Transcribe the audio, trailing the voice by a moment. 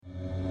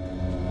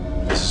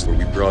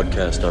Whistler, we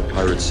broadcast our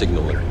pirate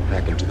signal and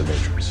hack into the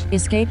Matrix.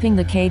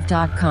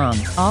 EscapingTheCave.com,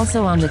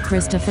 also on the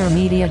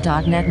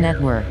ChristopherMedia.net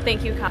network.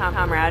 Thank you,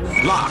 comrade.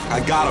 Lock,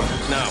 I got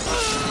him. Now.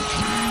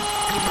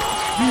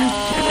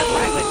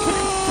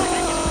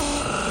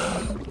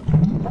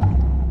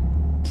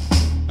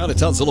 Howdy,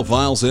 Tonsilla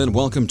Files, and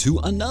welcome to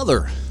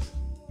another.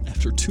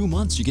 After 2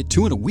 months, you get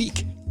two in a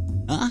week.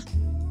 Huh?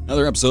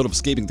 Another episode of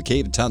Escaping the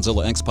Cave at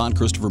Tonsilla X-Pod,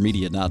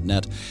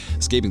 ChristopherMedia.net,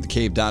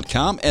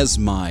 EscapingTheCave.com, as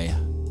my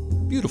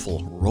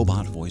beautiful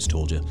robot voice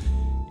told you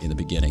in the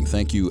beginning.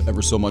 Thank you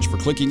ever so much for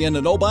clicking in,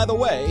 and oh, by the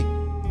way,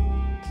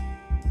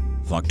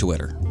 fuck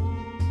Twitter.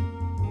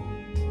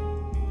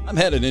 I've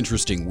had an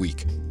interesting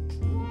week.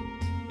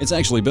 It's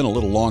actually been a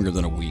little longer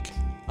than a week.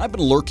 I've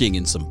been lurking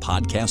in some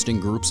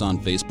podcasting groups on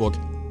Facebook.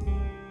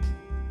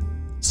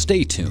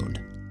 Stay tuned.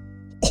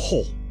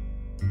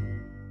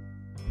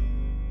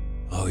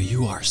 Oh,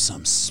 you are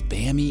some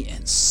spammy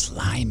and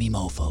slimy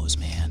mofos,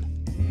 man.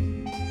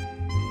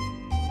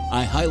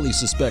 I highly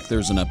suspect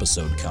there's an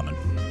episode coming.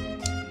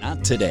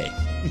 Not today.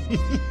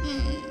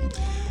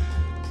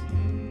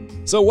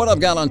 So what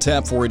I've got on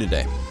tap for you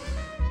today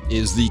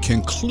is the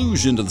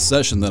conclusion to the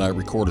session that I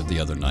recorded the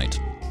other night.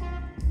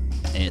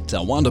 It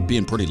wound up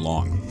being pretty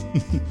long.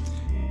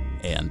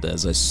 And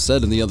as I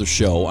said in the other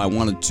show, I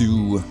wanted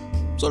to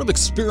sort of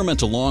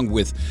experiment along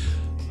with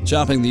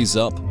chopping these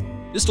up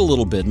just a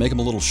little bit, make them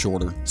a little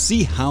shorter,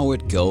 see how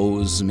it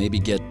goes, maybe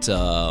get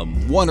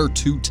 1 or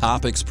 2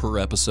 topics per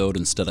episode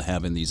instead of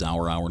having these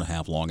hour and a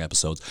half long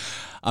episodes.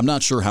 I'm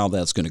not sure how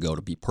that's going to go,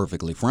 to be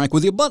perfectly frank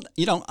with you, but,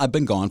 I've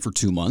been gone for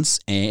 2 months,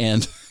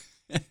 and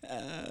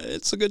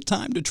it's a good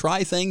time to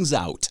try things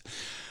out.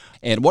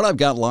 And what I've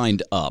got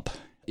lined up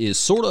is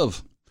sort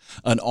of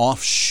an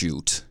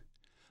offshoot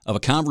of a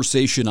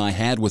conversation I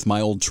had with my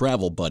old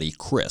travel buddy,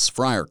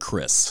 Friar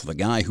Chris, the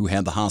guy who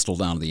had the hostel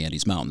down in the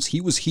Andes Mountains. He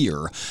was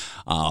here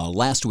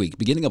last week,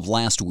 beginning of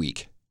last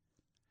week.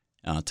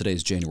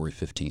 Today's January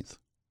 15th,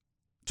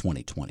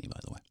 2020, by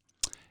the way.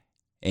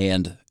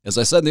 And as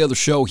I said in the other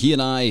show, he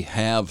and I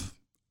have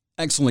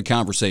excellent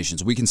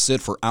conversations. We can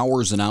sit for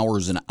hours and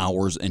hours and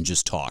hours and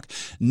just talk.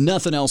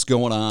 Nothing else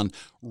going on.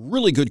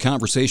 Really good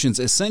conversations.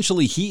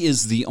 Essentially, he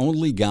is the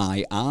only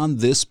guy on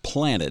this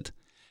planet,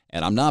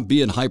 and I'm not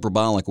being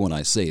hyperbolic when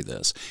I say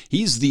this,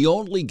 he's the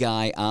only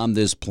guy on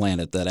this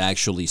planet that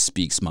actually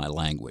speaks my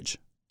language.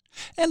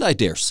 And I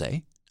dare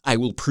say, I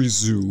will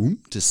presume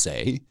to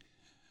say,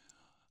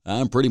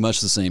 I'm pretty much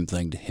the same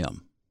thing to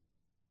him.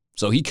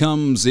 So he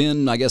comes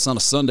in, I guess, on a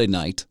Sunday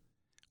night.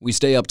 We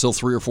stay up till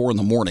 3 or 4 in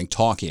the morning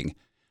talking,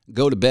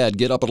 go to bed,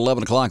 get up at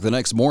 11 o'clock the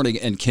next morning,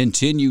 and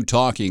continue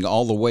talking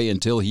all the way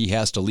until he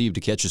has to leave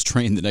to catch his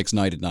train the next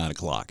night at 9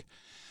 o'clock.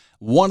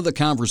 One of the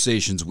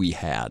conversations we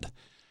had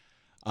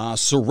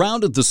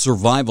surrounded the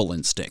survival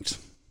instinct,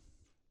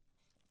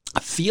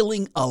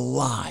 feeling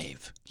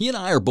alive. He and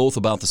I are both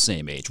about the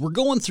same age. We're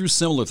going through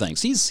similar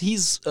things.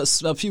 He's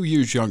a few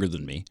years younger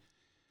than me,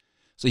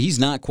 so he's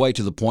not quite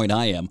to the point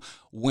I am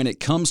when it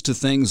comes to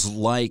things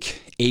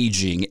like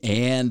aging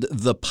and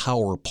the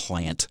power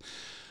plant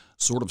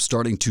sort of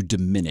starting to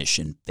diminish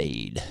and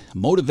fade.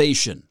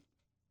 Motivation,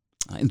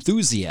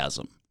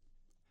 enthusiasm,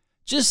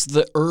 just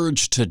the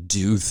urge to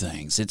do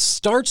things. It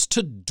starts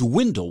to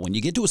dwindle when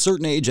you get to a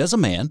certain age as a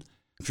man.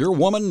 If you're a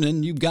woman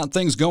and you've got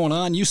things going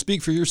on, you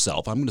speak for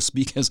yourself. I'm going to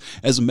speak as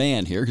a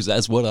man here because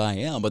that's what I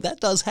am, but that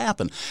does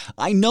happen.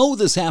 I know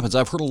this happens.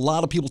 I've heard a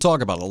lot of people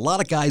talk about it. A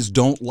lot of guys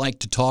don't like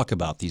to talk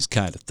about these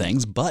kind of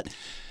things, but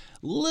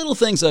little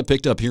things I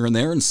picked up here and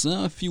there and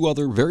a few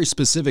other very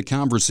specific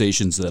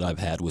conversations that I've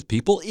had with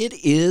people, it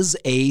is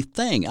a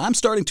thing. I'm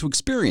starting to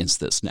experience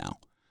this now.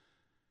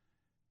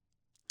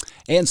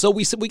 And so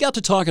we got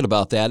to talking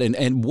about that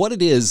and what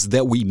it is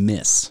that we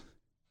miss,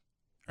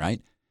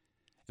 right?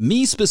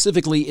 Me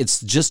specifically,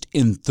 it's just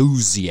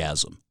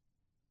enthusiasm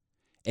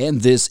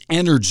and this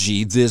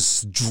energy,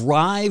 this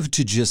drive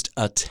to just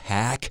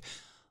attack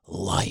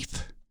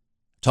life.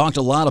 Talked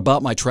a lot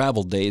about my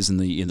travel days in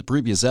the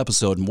previous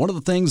episode, and one of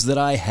the things that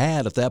I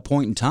had at that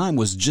point in time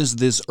was just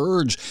this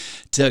urge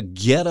to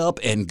get up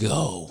and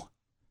go.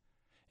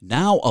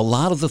 Now, a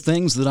lot of the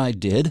things that I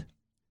did,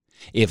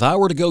 if I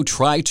were to go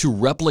try to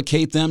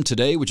replicate them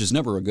today, which is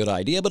never a good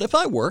idea, but if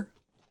I were,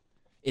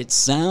 it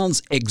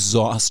sounds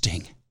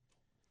exhausting.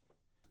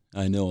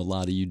 I know a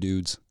lot of you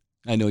dudes.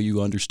 I know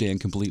you understand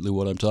completely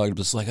what I'm talking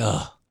about. It's like,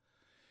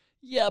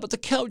 yeah, but the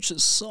couch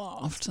is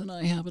soft and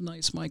I have a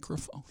nice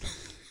microphone.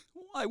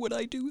 Why would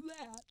I do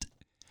that?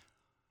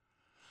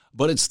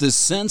 But it's this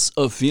sense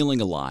of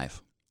feeling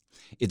alive.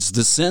 It's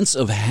the sense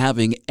of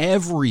having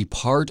every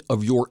part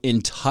of your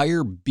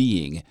entire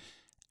being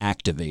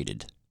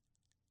activated,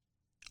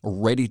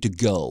 ready to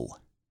go,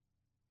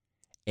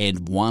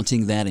 and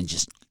wanting that and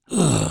just,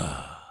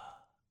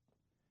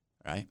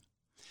 right?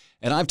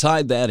 And I've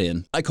tied that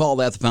in. I call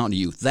that the fountain of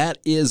youth. That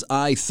is,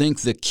 I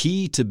think, the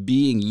key to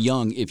being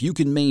young. If you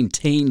can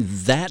maintain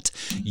that,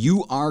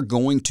 you are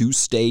going to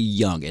stay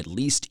young, at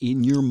least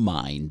in your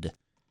mind.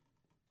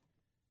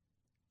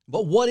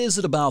 But what is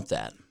it about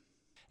that?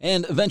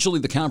 And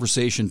eventually the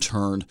conversation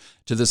turned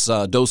to this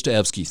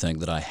Dostoevsky thing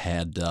that I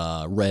had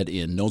read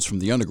in Notes from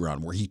the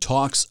Underground, where he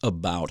talks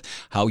about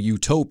how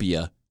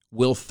utopia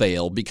will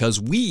fail because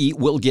we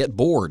will get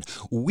bored.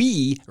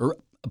 We, or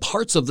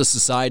parts of the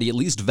society, at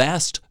least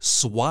vast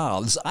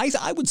swaths,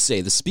 I would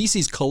say the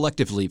species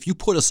collectively, if you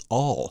put us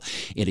all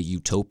in a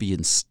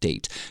utopian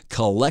state,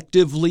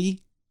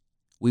 collectively,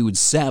 we would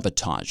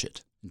sabotage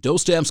it.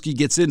 Dostoevsky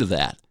gets into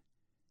that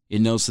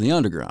in Notes from the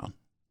Underground.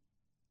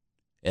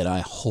 And I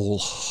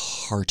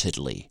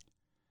wholeheartedly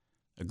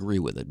agree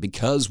with it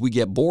because we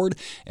get bored,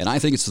 and I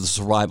think it's the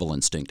survival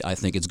instinct. I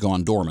think it's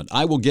gone dormant.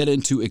 I will get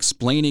into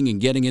explaining and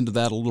getting into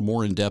that a little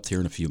more in depth here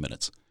in a few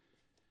minutes.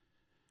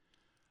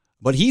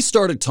 But he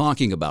started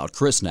talking about,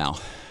 Chris now,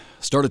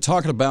 started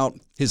talking about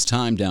his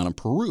time down in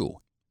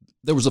Peru.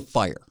 There was a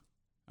fire.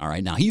 All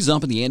right, now he's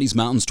up in the Andes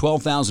Mountains,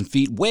 12,000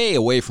 feet, way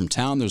away from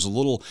town. There's a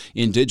little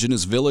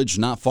indigenous village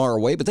not far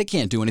away, but they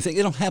can't do anything.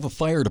 They don't have a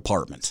fire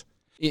department.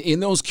 In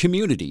those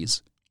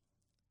communities,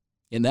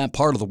 in that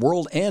part of the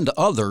world and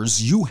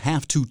others, you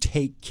have to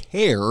take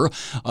care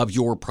of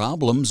your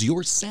problems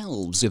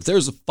yourselves. If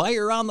there's a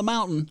fire on the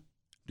mountain,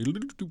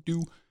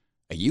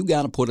 you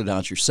got to put it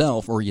out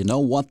yourself, or you know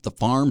what? The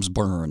farms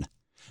burn.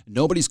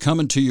 Nobody's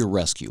coming to your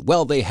rescue.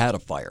 Well, they had a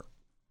fire.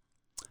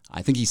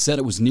 I think he said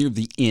it was near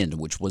the inn,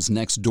 which was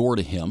next door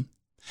to him.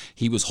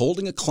 He was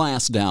holding a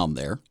class down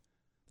there,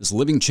 this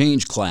Living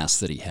Change class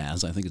that he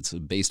has. I think it's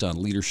based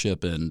on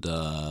leadership and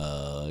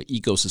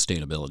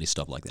eco-sustainability,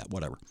 stuff like that,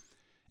 whatever.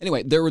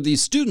 Anyway, there were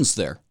these students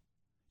there,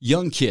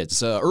 young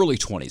kids, early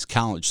 20s,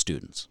 college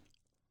students.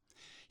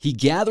 He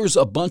gathers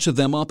a bunch of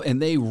them up,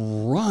 and they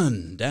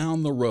run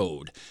down the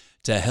road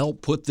to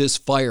help put this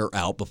fire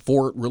out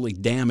before it really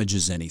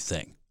damages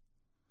anything.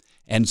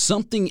 And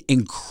something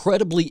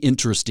incredibly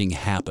interesting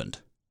happened.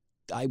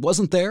 I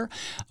wasn't there,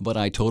 but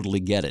I totally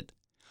get it.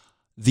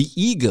 The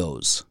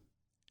egos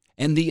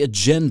and the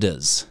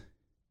agendas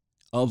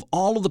of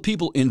all of the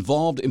people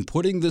involved in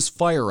putting this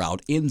fire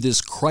out in this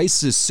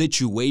crisis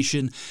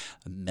situation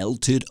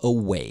melted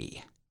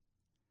away.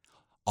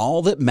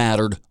 All that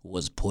mattered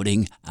was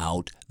putting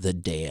out the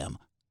damn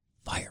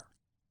fire.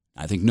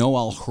 I think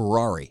Noel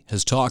Harari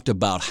has talked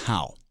about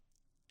how,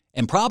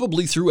 and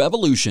probably through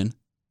evolution,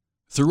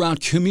 throughout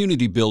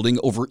community building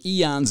over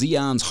eons,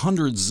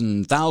 hundreds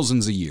and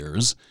thousands of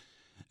years,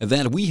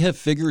 that we have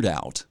figured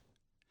out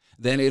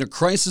that in a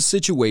crisis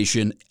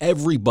situation,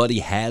 everybody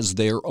has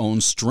their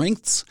own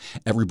strengths.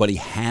 Everybody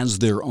has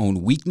their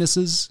own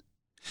weaknesses.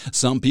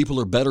 Some people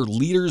are better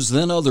leaders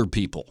than other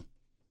people.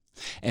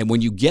 And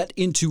when you get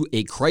into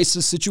a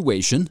crisis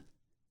situation,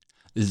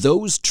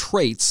 those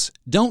traits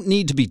don't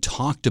need to be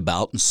talked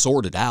about and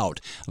sorted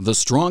out. The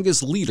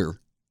strongest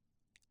leader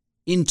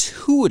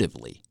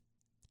intuitively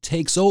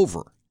takes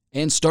over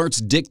and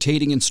starts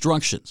dictating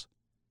instructions.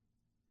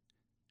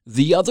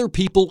 The other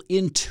people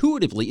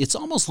intuitively, it's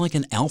almost like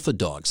an alpha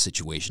dog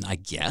situation, I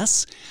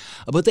guess,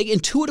 but they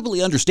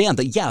intuitively understand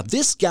that, yeah,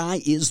 this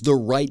guy is the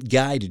right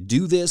guy to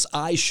do this.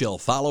 I shall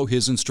follow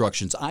his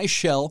instructions. I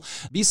shall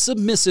be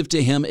submissive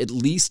to him, at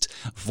least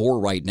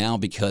for right now,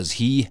 because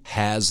he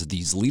has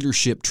these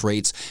leadership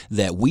traits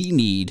that we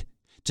need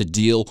to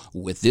deal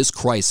with this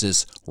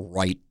crisis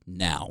right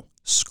now.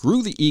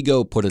 Screw the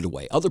ego, put it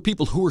away. Other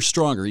people who are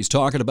stronger, he's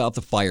talking about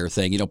the fire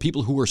thing,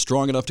 people who are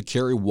strong enough to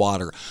carry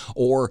water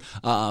or,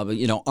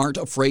 aren't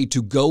afraid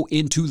to go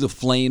into the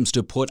flames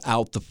to put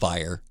out the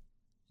fire,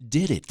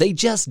 did it. They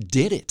just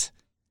did it.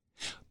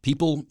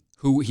 People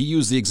who, he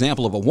used the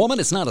example of a woman,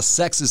 it's not a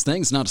sexist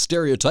thing, it's not a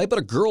stereotype, but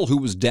a girl who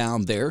was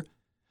down there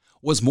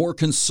was more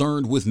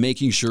concerned with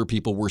making sure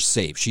people were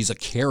safe. She's a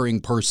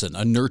caring person,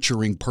 a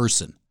nurturing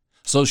person.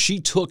 So she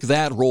took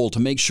that role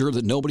to make sure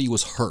that nobody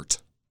was hurt.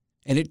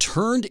 And it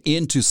turned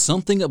into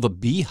something of a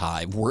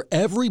beehive where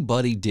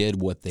everybody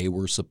did what they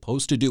were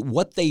supposed to do,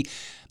 what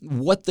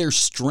their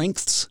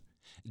strengths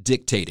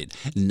dictated.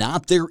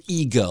 Not their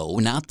ego,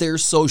 not their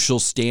social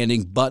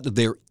standing, but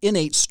their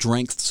innate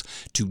strengths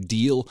to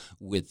deal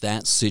with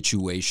that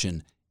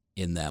situation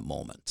in that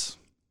moment.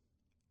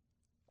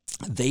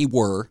 They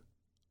were,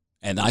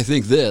 and I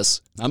think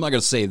this, I'm not going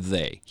to say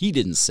they. He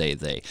didn't say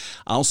they.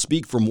 I'll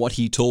speak from what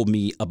he told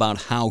me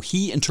about how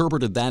he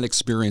interpreted that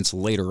experience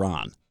later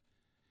on.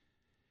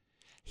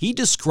 He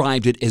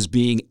described it as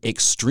being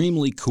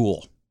extremely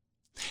cool.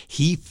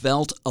 He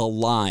felt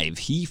alive.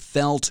 He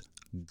felt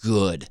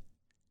good.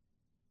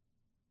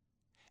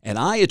 And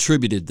I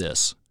attributed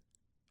this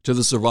to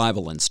the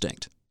survival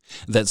instinct,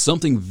 that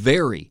something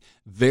very,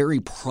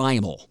 very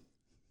primal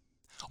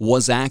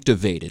was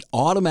activated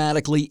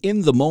automatically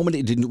in the moment.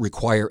 It didn't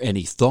require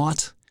any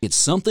thought. It's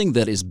something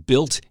that is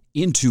built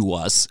into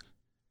us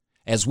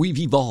as we've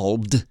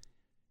evolved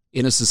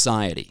in a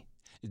society,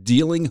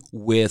 dealing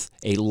with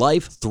a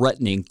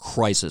life-threatening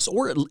crisis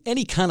or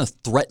any kind of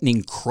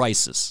threatening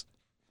crisis.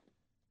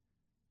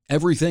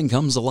 Everything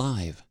comes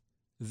alive.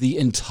 The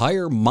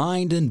entire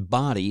mind and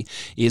body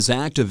is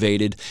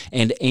activated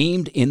and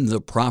aimed in the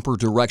proper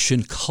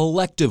direction,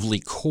 collectively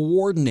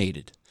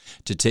coordinated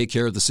to take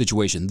care of the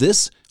situation.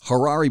 This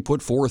Harari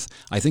put forth,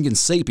 I think in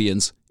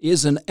Sapiens,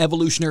 is an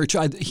evolutionary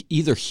child.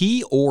 Either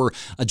he or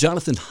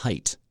Jonathan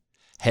Haidt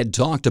had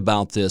talked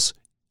about this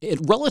at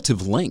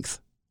relative length.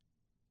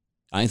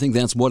 I think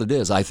that's what it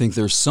is. I think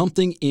there's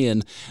something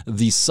in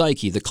the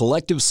psyche, the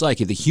collective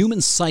psyche, the human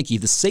psyche,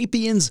 the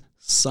sapiens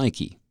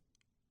psyche,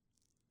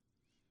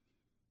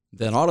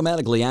 that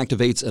automatically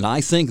activates, and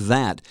I think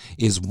that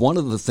is one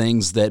of the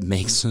things that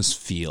makes us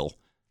feel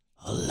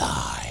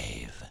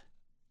alive.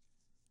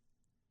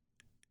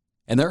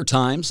 And there are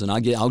times, and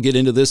I'll get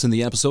into this in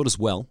the episode as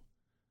well,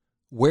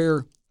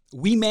 where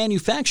we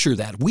manufacture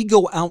that. We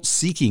go out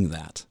seeking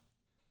that.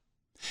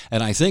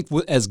 And I think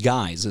as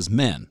guys, as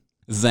men,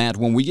 that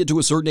when we get to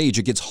a certain age,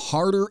 it gets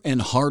harder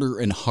and harder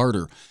and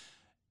harder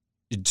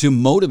to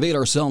motivate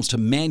ourselves to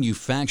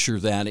manufacture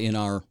that in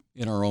our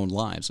own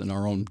lives, in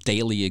our own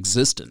daily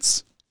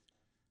existence.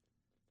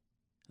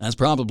 That's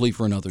probably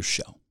for another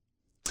show.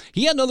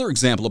 He had another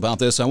example about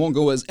this. I won't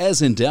go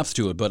as in-depth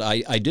to it, but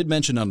I did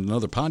mention on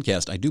another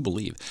podcast, I do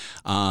believe,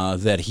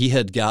 that he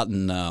had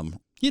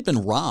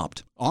been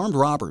robbed. Armed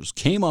robbers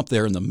came up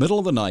there in the middle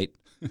of the night.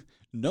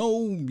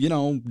 No,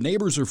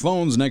 neighbors or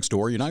phones next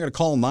door. You're not going to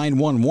call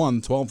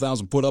 911,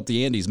 12,000 foot up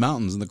the Andes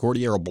Mountains in the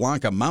Cordillera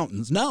Blanca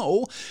Mountains.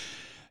 No.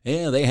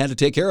 Yeah, they had to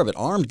take care of it.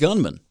 Armed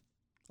gunmen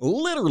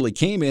literally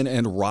came in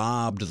and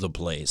robbed the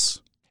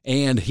place.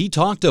 And he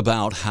talked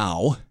about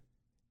how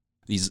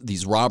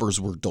these robbers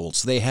were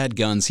dolts. They had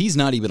guns. He's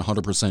not even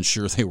 100%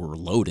 sure they were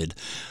loaded.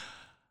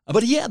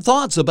 But he had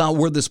thoughts about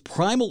where this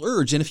primal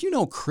urge, and if you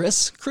know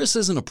Chris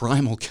isn't a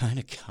primal kind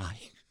of guy.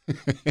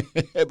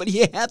 But he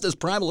had this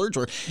primal urge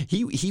where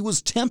he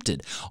was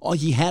tempted.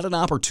 He had an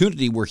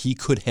opportunity where he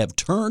could have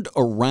turned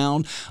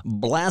around,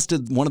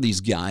 blasted one of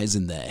these guys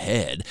in the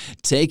head,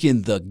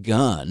 taken the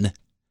gun,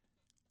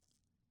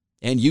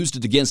 and used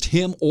it against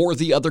him or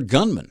the other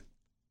gunman.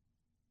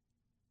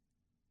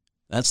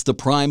 That's the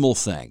primal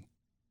thing,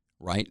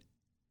 right?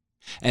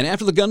 And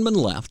after the gunman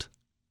left,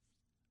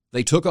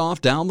 they took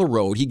off down the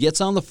road. He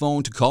gets on the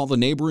phone to call the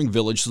neighboring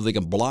village so they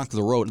can block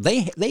the road.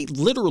 They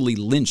literally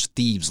lynch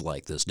thieves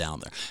like this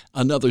down there.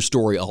 Another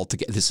story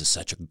altogether. This is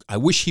I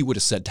wish he would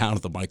have sat down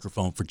at the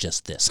microphone for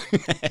just this.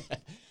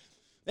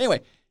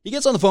 Anyway, he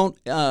gets on the phone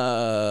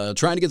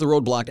trying to get the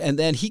road blocked, and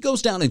then he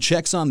goes down and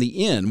checks on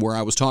the inn where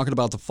I was talking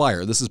about the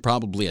fire. This is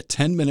probably a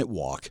 10-minute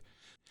walk.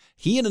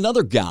 He and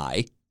another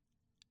guy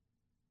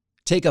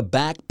take a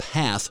back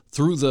path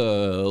through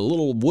the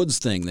little woods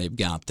thing they've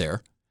got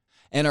there,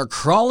 and are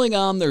crawling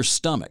on their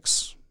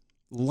stomachs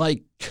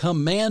like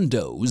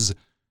commandos,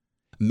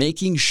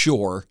 making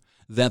sure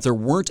that there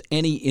weren't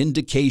any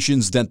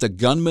indications that the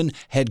gunman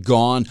had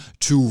gone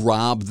to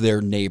rob their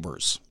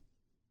neighbors.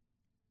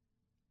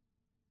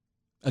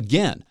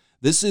 Again,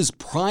 this is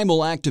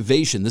primal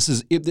activation.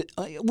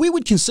 We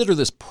would consider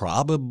this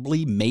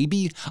probably,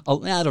 maybe,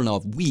 I don't know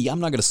if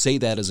I'm not going to say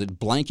that as a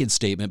blanket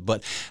statement,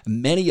 but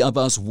many of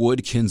us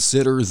would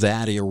consider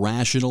that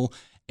irrational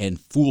and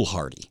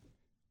foolhardy.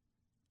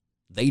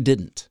 They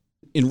didn't.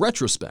 In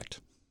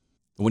retrospect,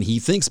 when he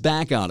thinks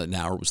back on it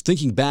now, or was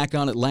thinking back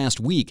on it last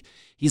week,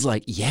 he's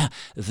like, yeah,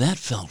 that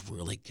felt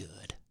really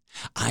good.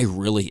 I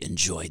really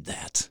enjoyed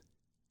that.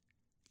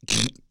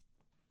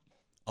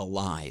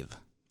 Alive.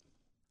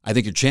 I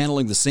think you're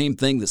channeling the same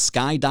thing that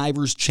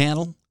skydivers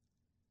channel,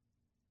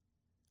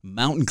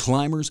 mountain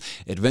climbers,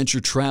 adventure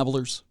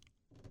travelers,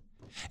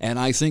 and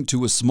I think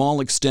to a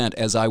small extent,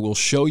 as I will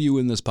show you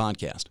in this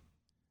podcast,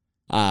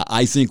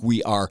 I think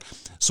we are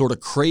sort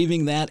of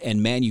craving that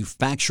and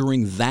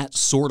manufacturing that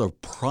sort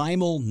of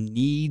primal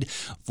need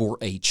for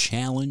a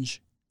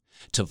challenge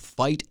to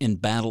fight and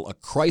battle a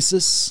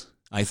crisis.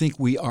 I think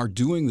we are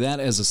doing that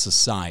as a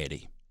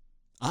society.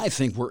 I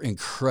think we're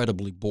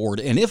incredibly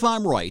bored. And if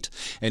I'm right,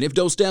 and if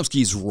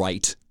Dostoevsky's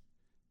right,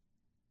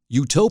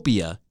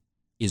 utopia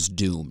is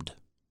doomed.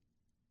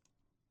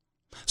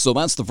 So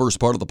that's the first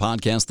part of the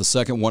podcast. The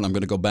second one, I'm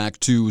going to go back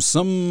to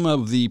some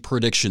of the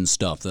prediction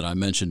stuff that I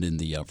mentioned in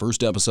the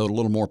first episode, a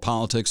little more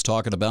politics,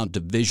 talking about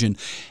division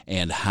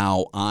and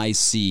how I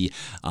see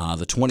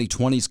the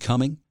 2020s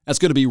coming. That's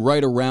going to be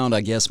right around,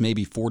 I guess,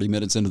 maybe 40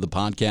 minutes into the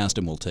podcast,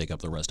 and we'll take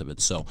up the rest of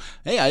it. So,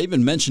 hey, I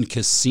even mentioned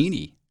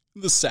Cassini,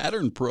 the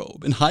Saturn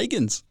probe, and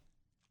Huygens.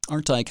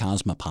 Aren't I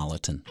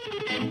cosmopolitan?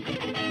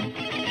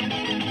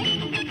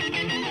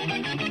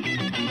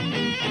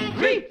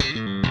 Creep!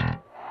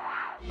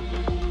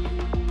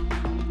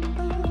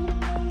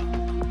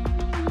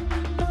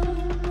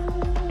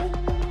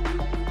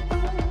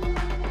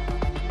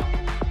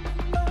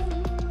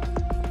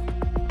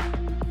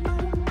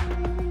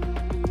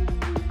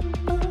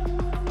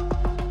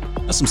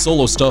 That's some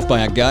solo stuff by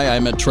a guy I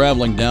met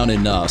traveling down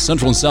in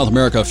Central and South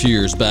America a few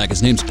years back.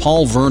 His name's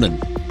Paul Vernon.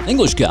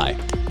 English guy.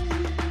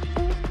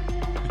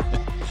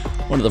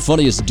 One of the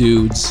funniest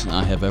dudes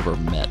I have ever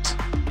met.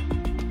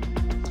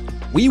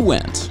 We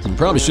went, and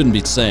probably shouldn't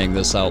be saying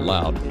this out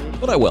loud,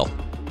 but I will.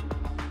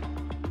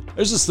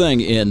 There's this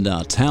thing in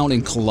town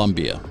in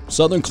Colombia,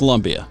 Southern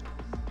Colombia.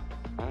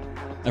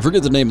 I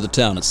forget the name of the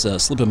town. It's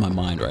slipping my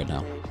mind right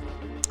now.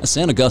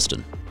 San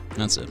Augustine.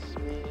 That's it.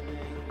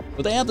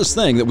 But they had this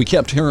thing that we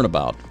kept hearing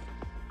about.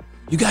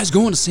 You guys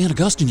going to San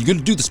Augustine? You going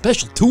to do the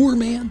special tour,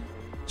 man?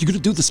 You going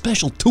to do the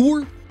special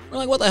tour? We're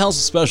like, what the hell's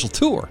a special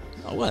tour?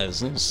 Oh, what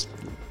is this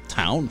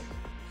town?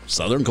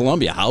 Southern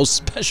Columbia. How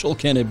special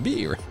can it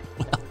be?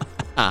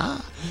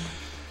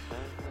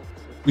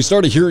 We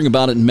started hearing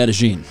about it in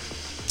Medellin.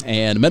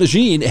 And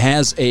Medellin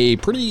has a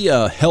pretty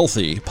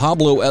healthy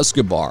Pablo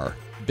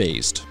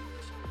Escobar-based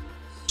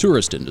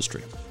tourist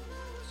industry.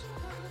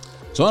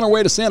 So on our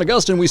way to San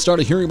Augustine, we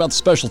started hearing about the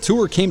special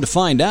tour, came to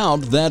find out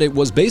that it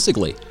was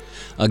basically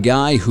a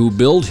guy who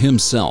billed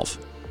himself,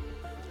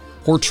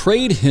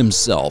 portrayed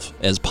himself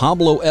as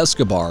Pablo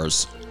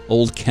Escobar's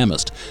old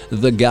chemist,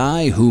 the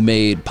guy who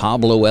made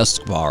Pablo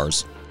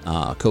Escobar's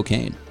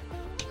cocaine.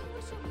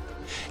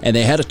 And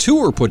they had a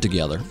tour put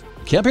together.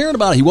 Kept hearing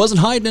about it. He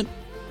wasn't hiding it,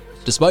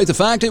 despite the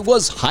fact it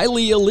was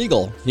highly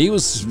illegal. He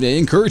was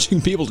encouraging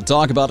people to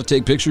talk about it,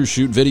 take pictures,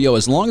 shoot video,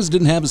 as long as it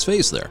didn't have his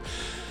face there.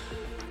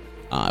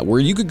 Where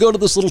you could go to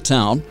this little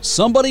town,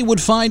 somebody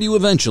would find you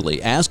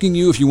eventually, asking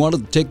you if you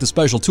wanted to take the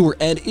special tour,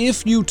 and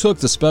if you took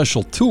the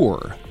special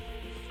tour,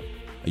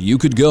 you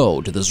could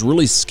go to this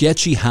really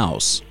sketchy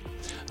house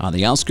on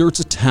the outskirts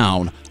of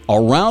town, a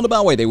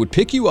roundabout way. They would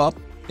pick you up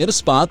at a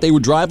spot, they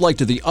would drive like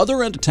to the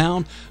other end of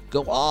town,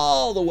 go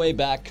all the way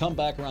back, come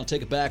back around,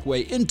 take a back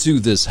way into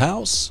this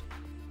house.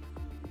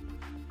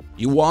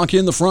 You walk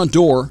in the front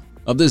door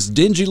of this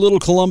dingy little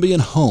Colombian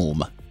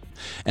home,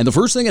 and the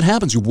first thing that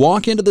happens, you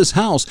walk into this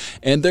house,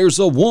 and there's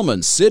a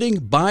woman sitting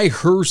by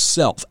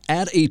herself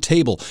at a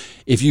table.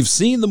 If you've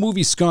seen the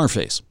movie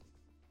Scarface,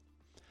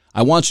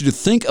 I want you to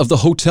think of the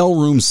hotel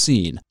room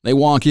scene. They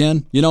walk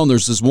in, and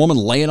there's this woman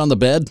laying on the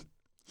bed.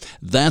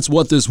 That's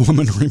what this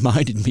woman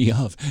reminded me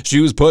of.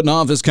 She was putting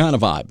off this kind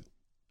of vibe,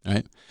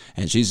 right?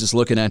 And she's just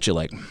looking at you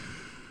like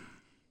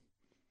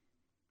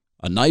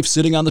a knife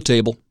sitting on the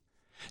table.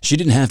 She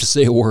didn't have to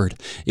say a word.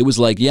 It was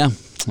like, yeah,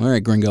 all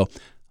right, gringo,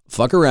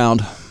 fuck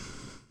around.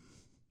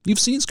 You've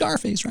seen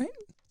Scarface, right?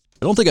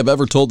 I don't think I've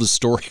ever told this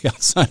story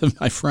outside of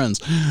my friends.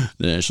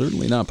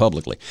 Certainly not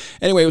publicly.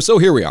 Anyway, so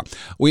here we are.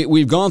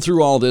 We've gone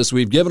through all this.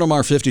 We've given them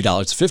our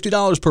 $50. It's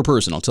 $50 per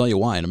person. I'll tell you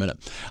why in a minute.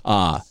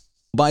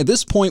 By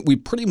this point, we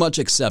pretty much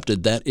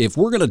accepted that if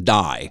we're going to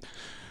die,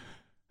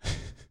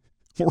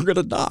 we're going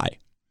to die.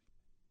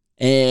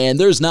 And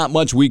there's not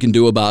much we can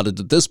do about it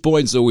at this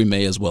point, so we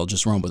may as well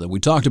just run with it. We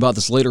talked about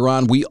this later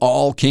on. We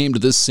all came to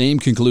this same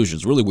conclusion.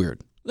 It's really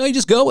weird. No, you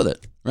just go with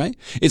it, right?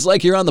 It's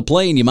like you're on the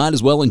plane. You might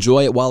as well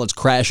enjoy it while it's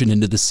crashing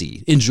into the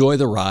sea. Enjoy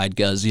the ride,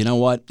 because you know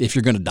what? If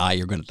you're going to die,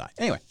 you're going to die.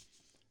 Anyway,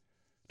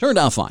 turned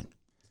out fine.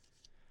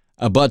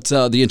 But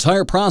the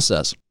entire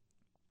process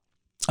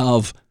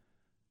of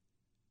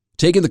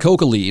taking the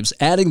coca leaves,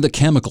 adding the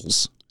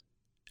chemicals,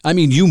 I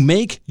mean, you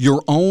make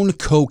your own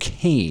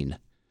cocaine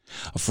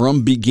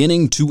from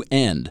beginning to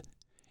end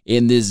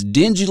in this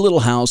dingy little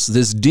house,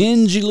 this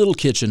dingy little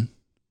kitchen,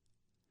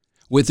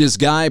 with this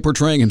guy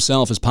portraying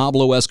himself as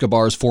Pablo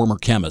Escobar's former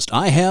chemist.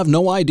 I have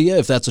no idea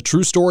if that's a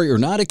true story or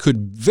not. It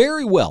could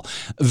very well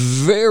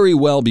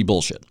be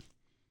bullshit.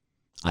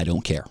 I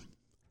don't care.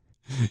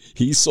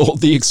 He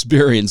sold the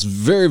experience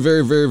very,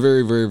 very, very,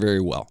 very, very,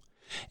 very well.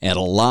 And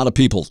a lot of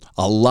people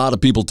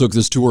took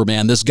this tour,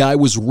 man. This guy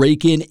was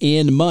raking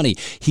in money.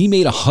 He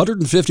made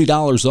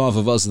 $150 off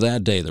of us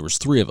that day. There was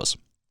 3 of us.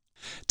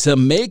 To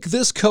make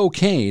this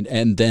cocaine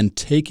and then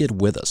take it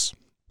with us.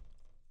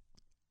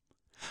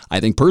 I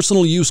think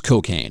personal use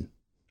cocaine,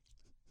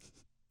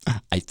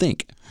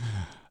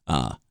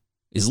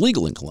 is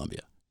legal in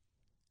Colombia.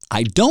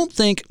 I don't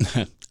think,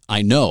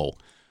 I know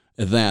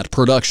that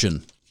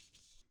production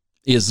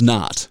is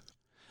not.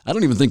 I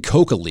don't even think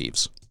coca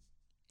leaves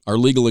are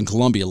legal in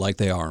Colombia like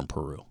they are in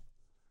Peru.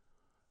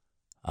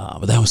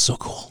 But that was so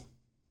cool.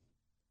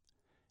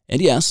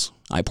 And yes,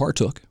 I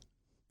partook.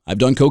 I've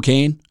done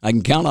cocaine. I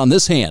can count on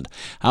this hand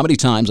how many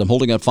times I'm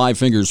holding up 5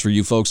 fingers for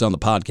you folks on the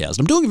podcast.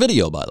 I'm doing a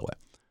video, by the way.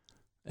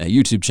 A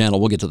YouTube channel.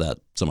 We'll get to that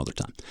some other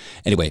time.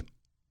 Anyway,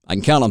 I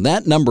can count on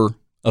that number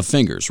of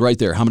fingers right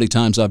there, how many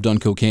times I've done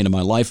cocaine in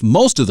my life.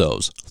 Most of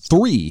those,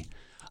 3,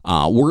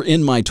 were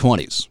in my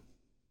 20s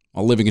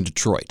while living in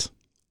Detroit.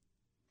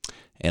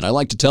 And I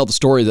like to tell the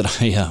story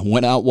that I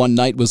went out one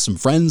night with some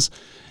friends,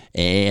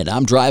 and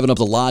I'm driving up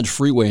the Lodge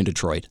Freeway in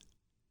Detroit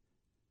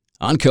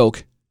on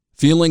coke,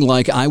 feeling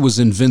like I was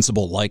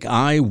invincible, like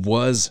I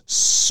was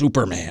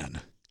Superman,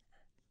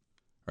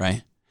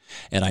 right?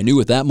 And I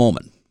knew at that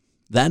moment,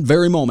 that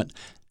very moment,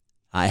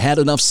 I had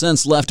enough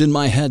sense left in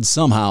my head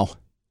somehow.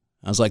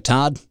 I was like,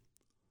 Todd,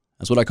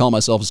 that's what I call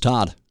myself, is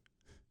Todd,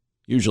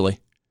 usually.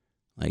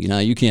 Like,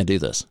 you can't do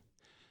this.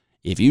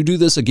 If you do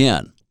this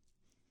again,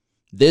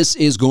 this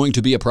is going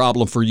to be a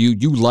problem for you.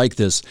 You like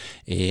this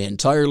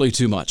entirely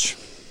too much.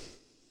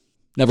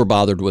 Never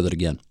bothered with it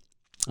again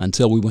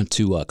until we went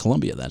to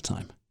Colombia that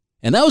time.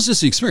 And that was just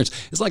the experience.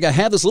 It's like I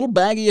had this little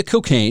baggie of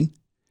cocaine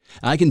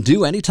I can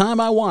do anytime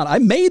I want. I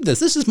made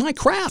this. This is my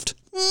craft.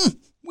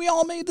 We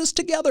all made this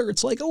together.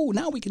 It's like, oh,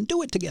 now we can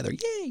do it together.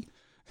 Yay.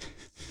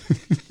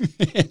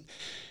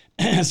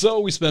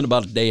 So we spent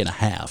about a day and a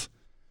half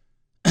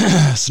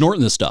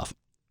snorting this stuff.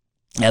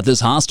 at this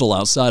hostel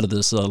outside of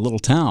this little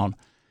town.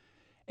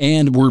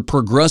 And we're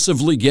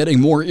progressively getting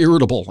more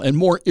irritable and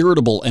more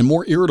irritable and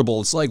more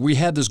irritable. It's like we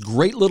had this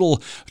great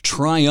little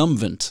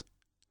triumvirate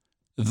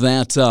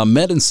that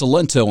met in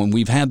Salento, and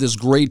we've had this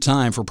great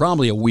time for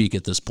probably a week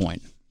at this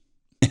point.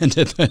 And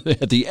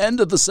at the end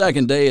of the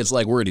second day, it's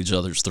like we're at each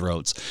other's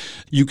throats.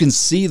 You can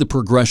see the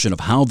progression of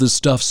how this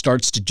stuff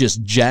starts to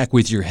just jack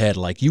with your head.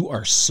 Like you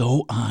are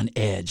so on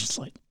edge. It's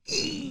like,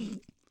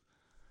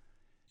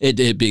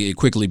 it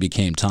quickly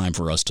became time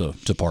for us to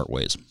part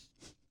ways.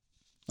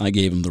 I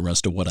gave him the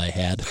rest of what I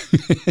had.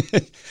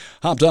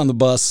 Hopped on the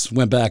bus,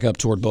 went back up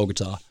toward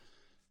Bogota.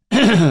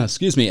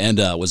 Excuse me, and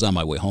was on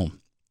my way home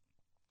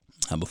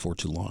before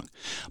too long.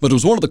 But it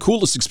was one of the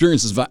coolest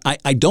experiences.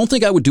 I don't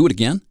think I would do it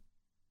again.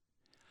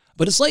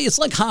 But it's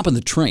like hopping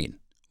the train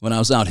when I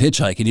was out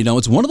hitchhiking. You know,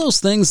 it's one of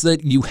those things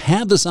that you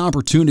have this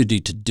opportunity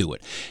to do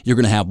it. You're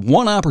going to have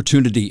one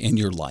opportunity in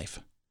your life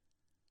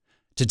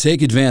to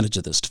take advantage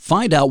of this, to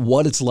find out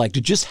what it's like,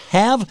 to just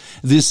have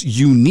this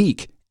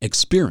unique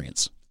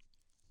experience.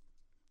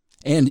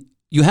 And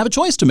you have a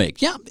choice to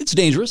make. Yeah, it's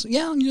dangerous.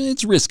 Yeah,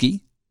 it's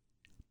risky.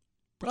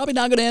 Probably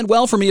not going to end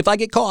well for me if I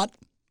get caught.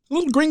 A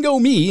little gringo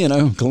me in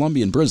a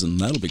Colombian prison.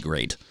 That'll be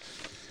great.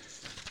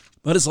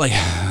 But it's like,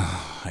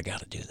 I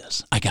got to do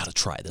this. I got to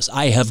try this.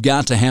 I have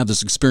got to have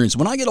this experience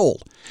when I get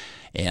old.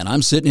 And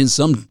I'm sitting in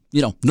some,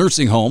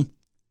 nursing home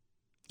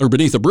or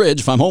beneath a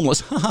bridge if I'm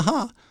homeless.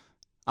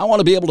 I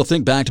want to be able to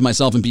think back to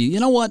myself and be, you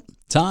know what,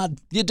 Todd,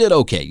 you did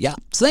okay. Yeah,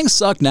 things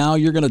suck now.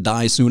 You're going to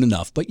die soon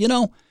enough. But, you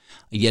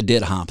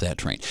did hop that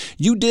train.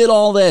 You did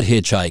all that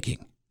hitchhiking.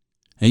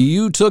 And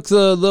you took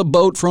the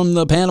boat from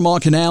the Panama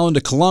Canal into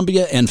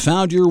Colombia and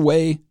found your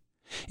way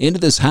into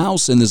this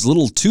house in this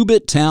little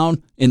two-bit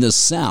town in the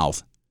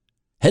South,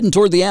 heading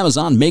toward the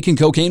Amazon, making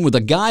cocaine with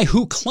a guy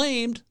who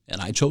claimed, and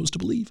I chose to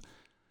believe,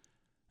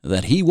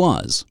 that he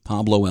was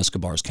Pablo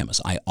Escobar's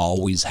chemist. I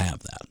always have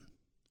that.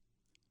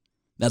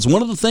 That's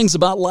one of the things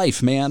about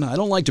life, man. I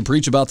don't like to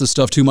preach about this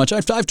stuff too much.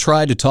 I've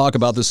tried to talk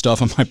about this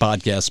stuff on my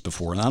podcasts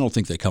before, and I don't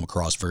think they come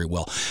across very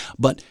well.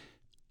 But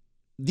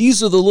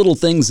these are the little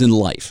things in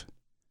life.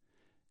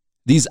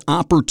 These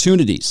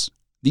opportunities,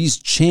 these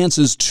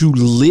chances to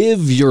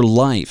live your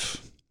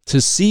life, to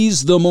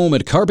seize the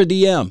moment, carpe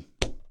diem,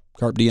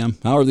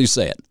 however you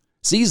say it,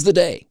 seize the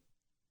day,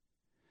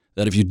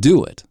 that if you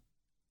do it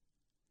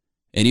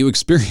and you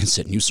experience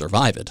it and you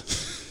survive it,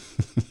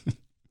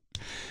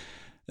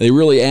 they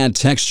really add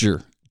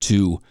texture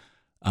to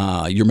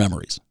your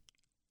memories.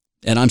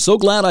 And I'm so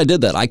glad I did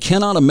that. I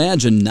cannot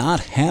imagine not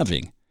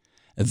having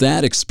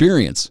that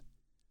experience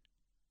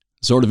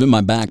sort of in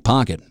my back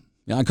pocket.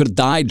 I could have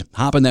died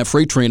hopping that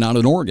freight train out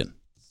in Oregon.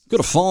 Could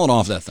have fallen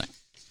off that thing.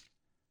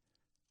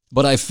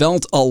 But I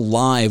felt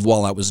alive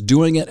while I was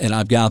doing it, and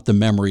I've got the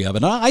memory of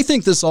it. And I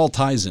think this all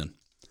ties in.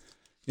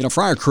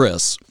 Friar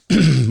Chris,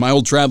 my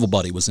old travel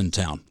buddy, was in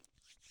town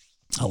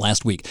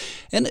last week.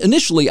 And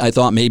initially, I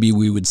thought maybe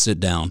we would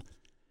sit down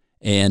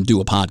and do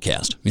a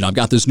podcast. I've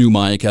got this new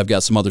mic. I've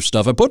got some other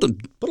stuff. I put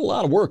a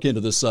lot of work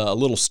into this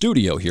little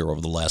studio here over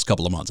the last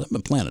couple of months. I've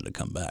been planning to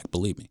come back,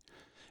 believe me.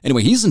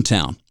 Anyway, he's in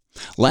town.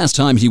 Last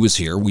time he was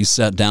here, we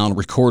sat down and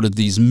recorded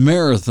these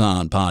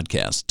marathon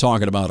podcasts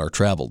talking about our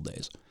travel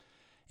days.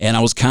 And I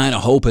was kind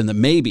of hoping that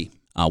maybe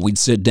we'd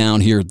sit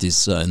down here at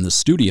this in the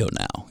studio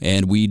now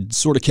and we'd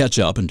sort of catch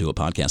up and do a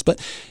podcast.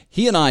 But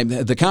he and I,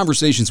 the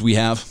conversations we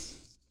have,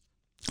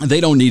 they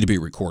don't need to be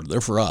recorded.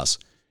 They're for us.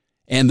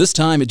 And this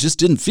time it just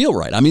didn't feel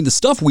right. I mean, the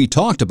stuff we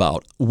talked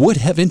about would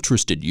have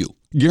interested you,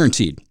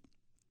 guaranteed.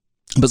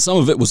 But some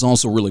of it was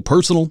also really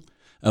personal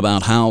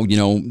about how,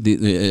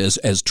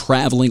 as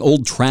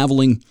old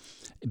traveling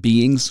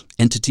beings,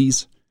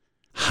 entities,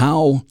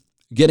 how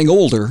getting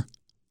older,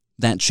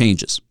 that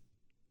changes.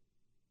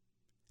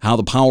 How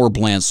the power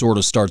plant sort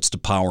of starts to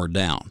power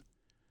down.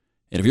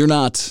 And if you're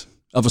not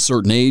of a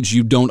certain age,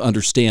 you don't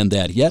understand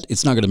that yet.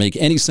 It's not going to make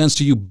any sense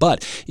to you.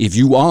 But if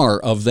you are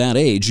of that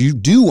age, you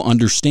do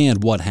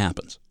understand what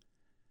happens.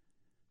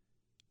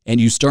 And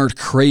you start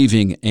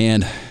craving,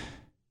 and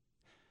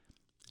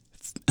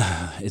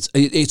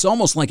it's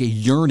almost like a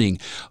yearning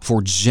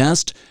for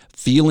just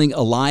feeling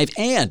alive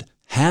and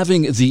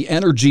having the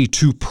energy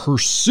to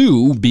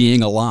pursue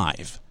being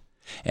alive.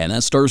 And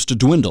that starts to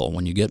dwindle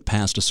when you get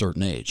past a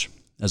certain age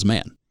as a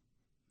man.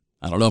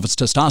 I don't know if it's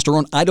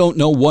testosterone. I don't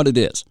know what it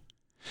is.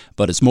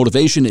 But it's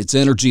motivation, it's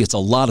energy, it's a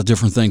lot of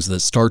different things that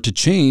start to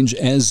change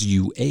as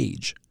you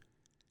age.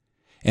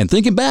 And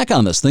thinking back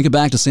on this, thinking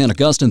back to San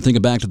Augustine,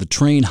 thinking back to the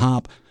train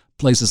hop,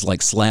 places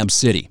like Slab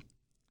City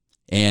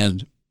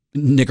and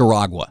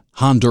Nicaragua,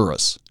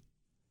 Honduras.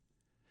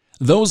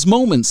 Those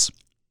moments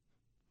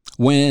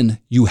when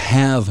you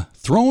have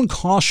thrown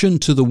caution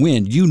to the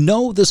wind, you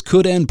know this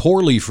could end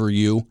poorly for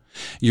you.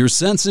 Your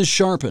senses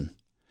sharpen.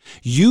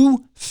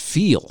 You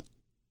feel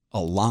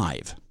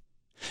alive.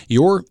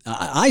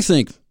 I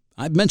think,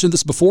 I've mentioned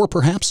this before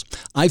perhaps,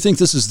 I think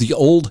this is the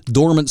old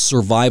dormant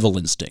survival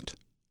instinct.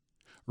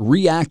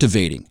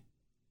 Reactivating.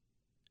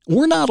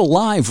 We're not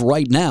alive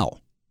right now.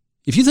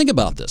 If you think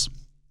about this,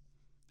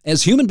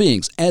 as human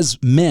beings, as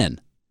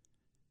men,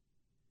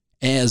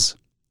 as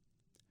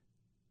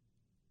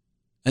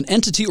an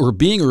entity or a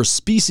being or a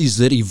species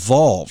that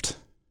evolved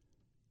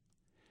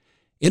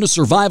in a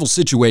survival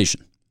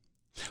situation.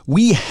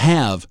 We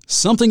have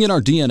something in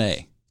our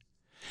DNA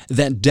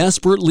that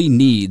desperately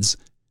needs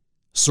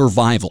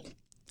survival.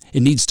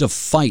 It needs to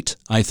fight,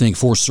 I think,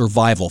 for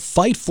survival.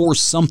 Fight for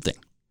something.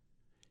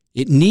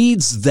 It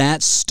needs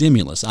that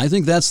stimulus. I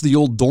think that's the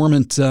old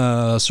dormant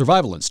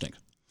survival instinct.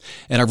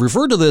 And I've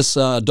referred to this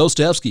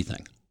Dostoevsky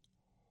thing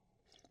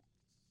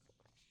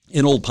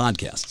in old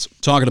podcasts,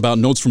 talking about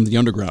Notes from the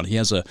Underground. He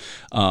has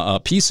a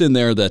piece in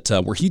there that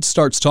where he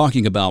starts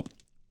talking about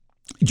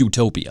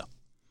utopia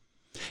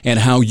and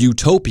how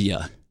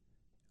utopia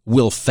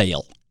will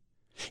fail.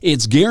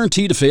 It's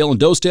guaranteed to fail in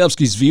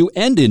Dostoevsky's view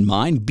and in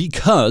mine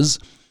because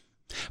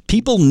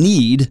people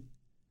need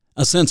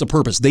a sense of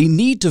purpose. They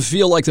need to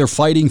feel like they're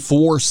fighting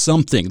for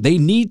something. They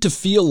need to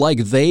feel like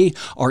they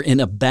are in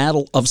a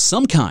battle of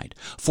some kind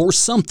for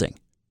something.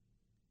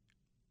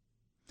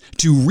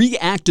 To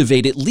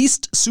reactivate, at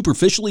least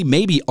superficially,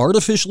 maybe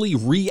artificially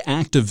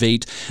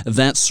reactivate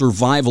that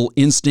survival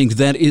instinct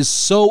that is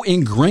so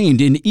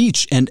ingrained in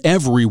each and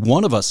every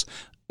one of us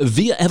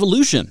via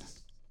evolution.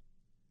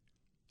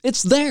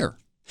 It's there.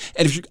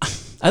 And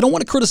I don't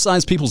want to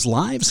criticize people's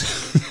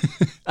lives.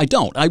 I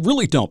don't. I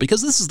really don't,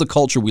 because this is the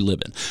culture we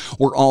live in.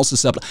 We're all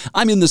susceptible.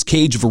 I'm in this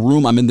cage of a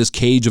room. I'm in this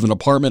cage of an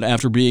apartment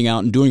after being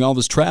out and doing all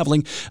this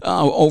traveling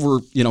over,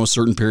 a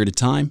certain period of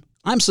time.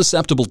 I'm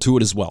susceptible to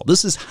it as well.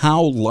 This is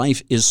how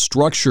life is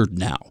structured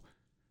now.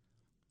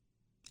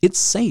 It's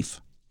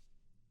safe.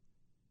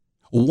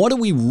 What do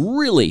we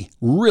really,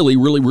 really,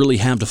 really, really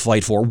have to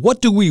fight for?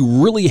 What do we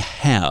really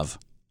have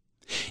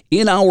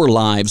in our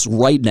lives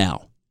right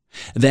now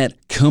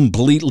that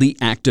completely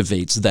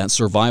activates that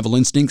survival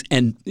instinct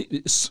and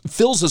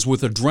fills us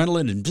with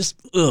adrenaline and just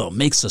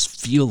makes us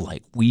feel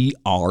like we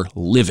are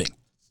living?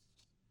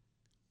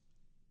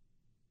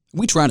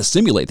 We try to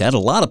simulate that. A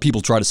lot of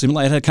people try to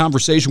simulate. I had a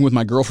conversation with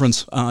my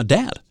girlfriend's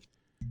dad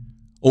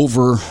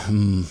over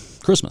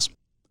Christmas.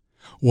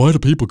 Why do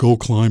people go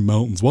climb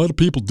mountains? Why do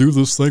people do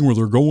this thing where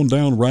they're going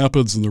down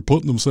rapids and they're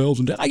putting themselves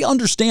in? I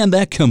understand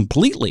that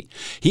completely.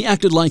 He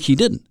acted like he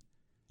didn't.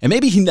 And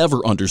maybe he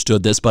never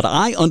understood this, but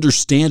I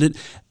understand it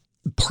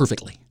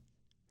perfectly.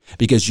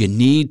 Because you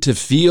need to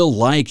feel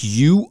like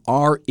you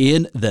are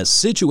in the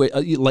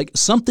situation, like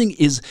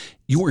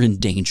you are in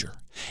danger,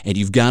 and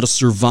you've got to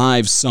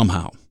survive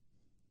somehow.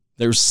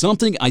 There's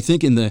something, I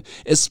think,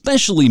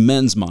 especially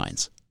men's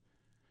minds,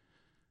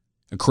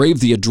 crave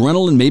the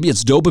adrenaline. Maybe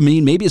it's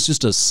dopamine. Maybe it's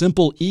just a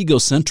simple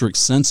egocentric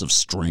sense of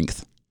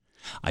strength.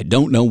 I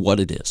don't know what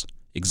it is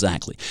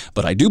exactly,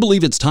 but I do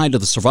believe it's tied to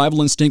the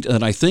survival instinct.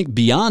 And I think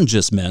beyond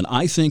just men,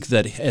 I think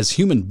that as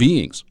human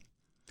beings,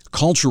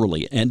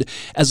 culturally and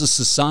as a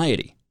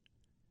society,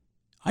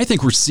 I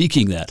think we're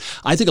seeking that.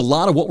 I think a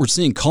lot of what we're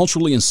seeing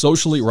culturally and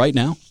socially right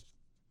now,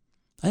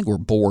 I think we're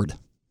bored.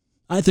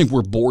 I think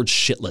we're bored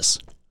shitless.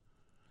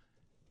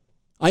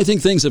 I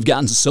think things have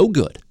gotten so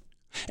good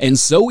and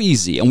so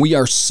easy, and we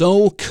are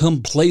so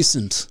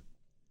complacent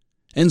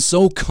and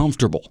so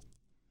comfortable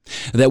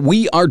that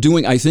we are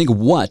doing, I think,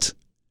 what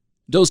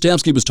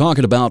Dostoevsky was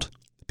talking about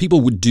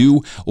people would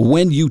do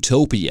when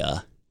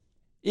utopia,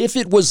 if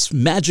it was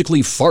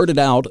magically farted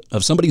out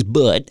of somebody's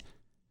butt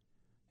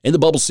and the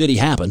bubble city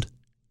happened,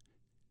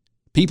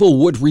 people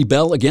would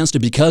rebel against it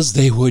because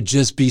they would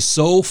just be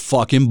so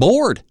fucking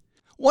bored.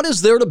 What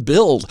is there to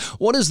build?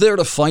 What is there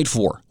to fight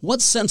for?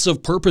 What sense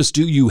of purpose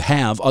do you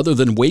have other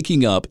than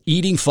waking up,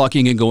 eating,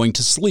 fucking, and going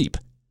to sleep?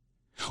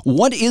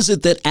 What is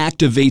it that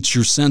activates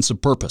your sense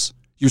of purpose,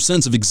 your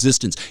sense of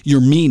existence,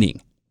 your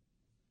meaning?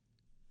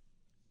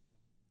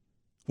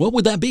 What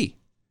would that be?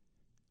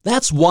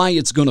 That's why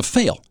it's going to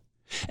fail.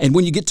 And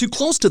when you get too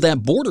close to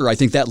that border, I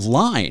think that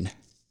line,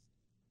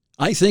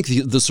 I think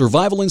the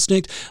survival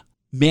instinct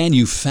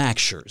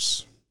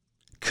manufactures,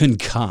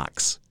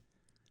 concocts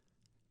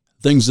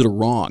things that are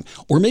wrong,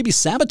 or maybe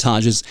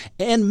sabotages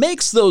and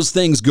makes those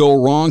things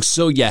go wrong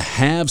so you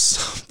have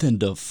something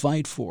to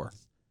fight for.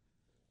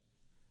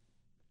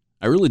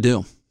 I really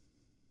do.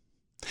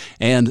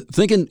 And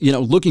thinking,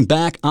 looking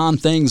back on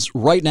things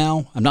right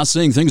now, I'm not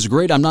saying things are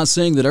great. I'm not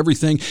saying that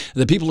everything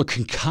that people are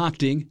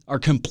concocting are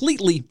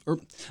completely,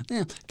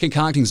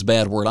 concocting is a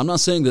bad word. I'm not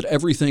saying that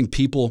everything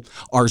people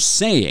are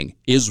saying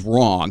is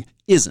wrong,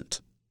 isn't.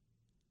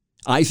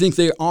 I think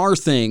there are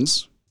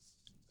things,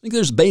 I think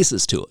there's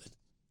basis to it.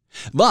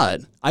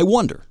 But I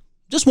wonder,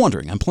 just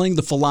wondering, I'm playing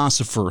the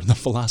philosopher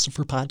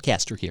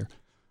podcaster here,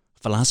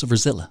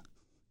 Philosopherzilla.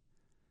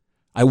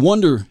 I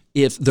wonder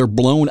if they're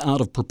blown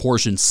out of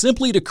proportion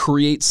simply to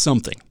create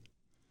something,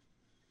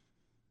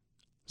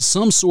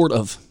 some sort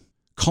of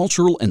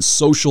cultural and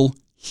social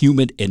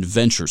human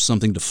adventure,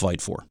 something to fight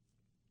for,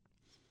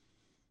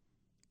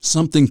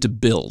 something to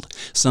build,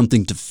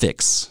 something to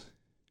fix.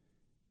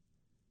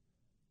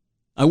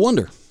 I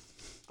wonder.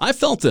 I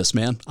felt this,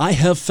 man. I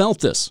have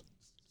felt this.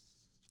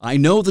 I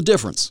know the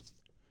difference.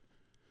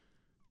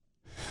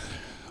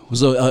 It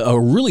was a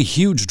really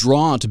huge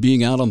draw to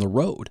being out on the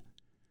road.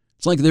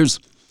 It's like there's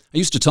I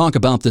used to talk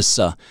about this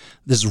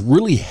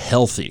really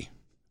healthy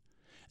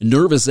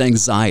nervous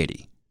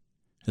anxiety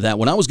that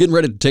when I was getting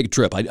ready to take a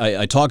trip,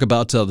 I talk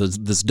about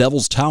this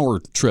Devil's Tower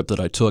trip that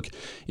I took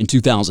in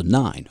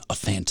 2009, a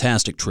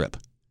fantastic trip,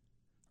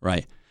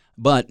 right?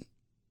 But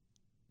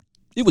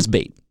it was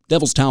bait.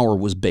 Devil's Tower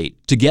was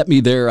bait. To get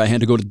me there, I had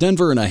to go to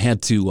Denver, and I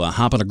had to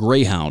hop on a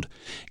Greyhound,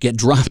 get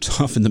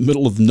dropped off in the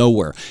middle of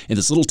nowhere in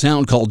this little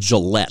town called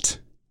Gillette,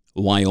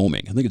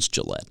 Wyoming. I think it's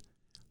Gillette.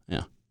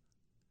 Yeah.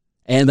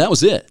 And that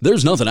was it.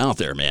 There's nothing out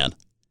there, man.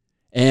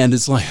 And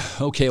it's like,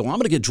 okay, well, I'm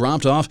going to get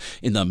dropped off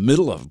in the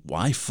middle of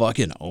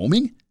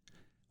Wyoming?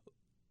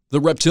 The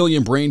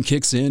reptilian brain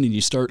kicks in, and you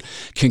start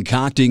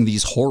concocting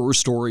these horror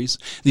stories,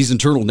 these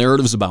internal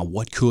narratives about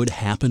what could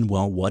happen.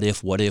 Well, what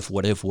if?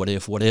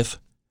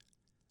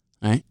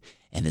 Right?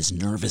 And this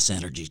nervous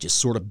energy just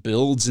sort of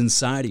builds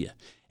inside of you.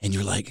 And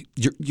you're like,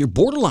 you're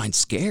borderline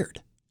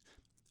scared.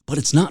 But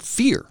it's not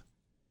fear.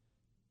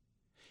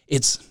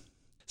 It's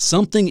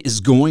something is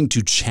going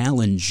to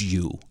challenge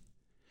you.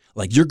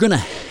 Like, you're going to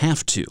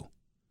have to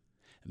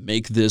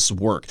make this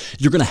work.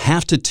 You're going to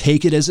have to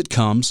take it as it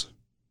comes.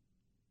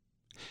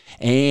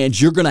 And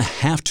you're going to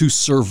have to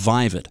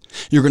survive it.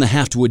 You're going to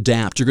have to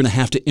adapt. You're going to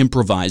have to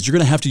improvise. You're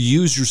going to have to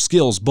use your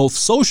skills, both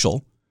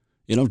social,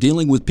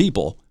 dealing with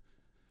people,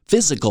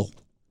 physical,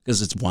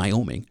 because it's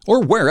Wyoming,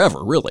 or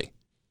wherever, really.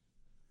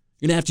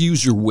 You're going to have to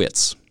use your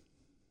wits.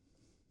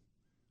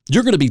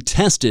 You're going to be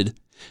tested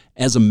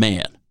as a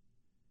man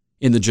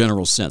in the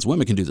general sense.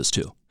 Women can do this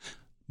too.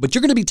 But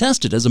you're going to be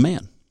tested as a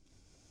man.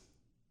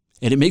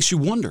 And it makes you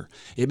wonder.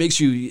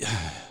 It's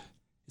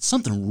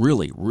something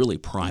really, really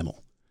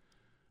primal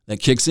that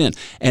kicks in.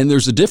 And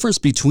there's a difference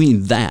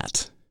between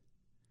that,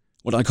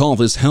 what I call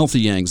this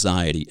healthy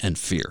anxiety, and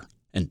fear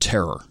and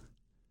terror.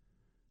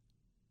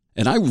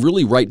 And I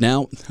really, right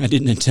now, I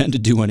didn't intend to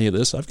do any of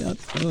this. I've got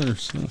other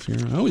stuff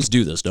here. I always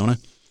do this, don't I?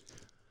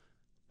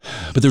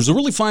 But there's a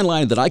really fine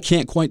line that I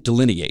can't quite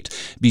delineate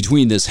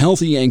between this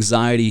healthy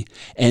anxiety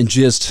and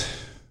just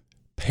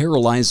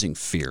paralyzing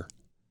fear.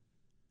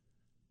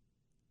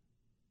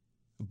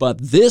 But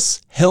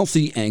this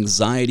healthy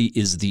anxiety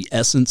is the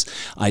essence,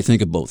 I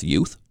think, of both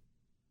youth.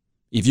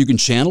 If you can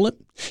channel it,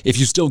 if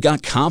you still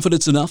got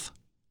confidence enough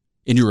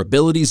in your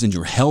abilities, in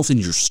your health, in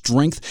your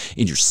strength,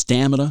 in your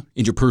stamina,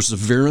 in your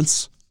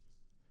perseverance,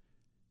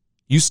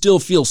 you still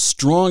feel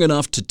strong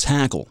enough to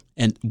tackle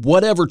and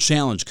whatever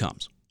challenge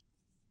comes.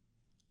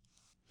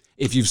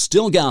 If you've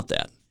still got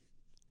that,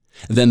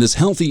 then this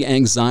healthy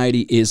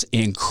anxiety is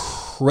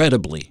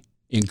incredibly,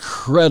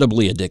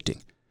 incredibly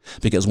addicting.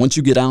 Because once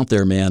you get out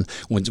there, man,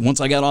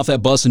 once I got off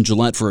that bus in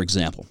Gillette, for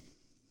example,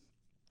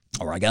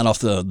 or I got off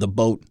the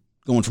boat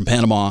going from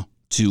Panama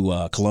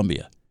to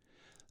Colombia,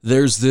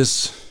 there's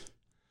this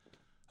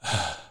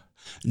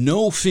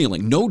no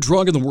feeling, no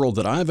drug in the world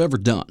that I've ever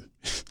done,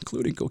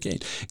 including cocaine,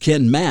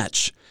 can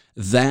match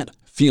that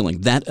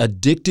feeling, that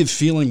addictive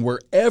feeling where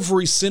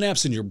every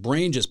synapse in your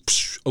brain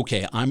just,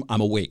 okay, I'm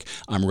awake,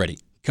 I'm ready.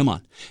 Come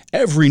on.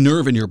 Every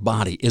nerve in your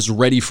body is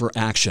ready for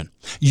action.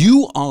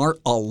 You are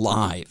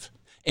alive.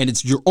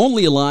 And you're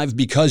only alive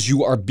because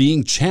you are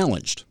being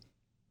challenged.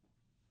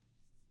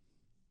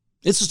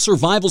 It's a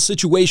survival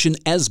situation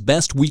as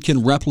best we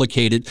can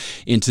replicate it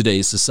in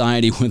today's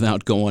society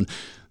without going,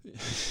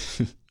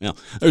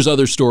 there's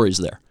other stories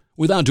there.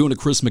 Without doing a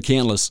Chris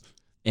McCandless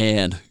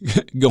and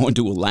going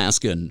to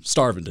Alaska and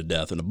starving to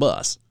death in a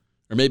bus.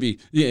 Or maybe,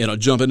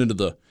 jumping into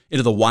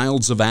the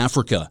wilds of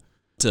Africa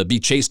to be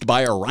chased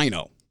by a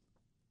rhino.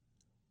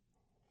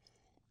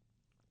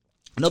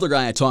 Another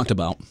guy I talked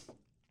about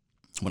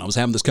when I was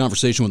having this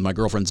conversation with my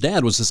girlfriend's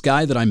dad was this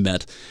guy that I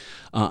met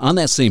on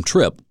that same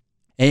trip.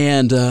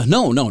 And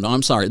no,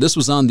 I'm sorry. This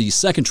was on the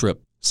second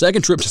trip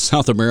to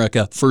South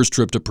America, first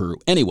trip to Peru.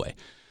 Anyway,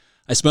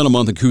 I spent a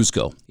month in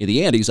Cusco. In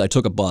the Andes, I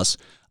took a bus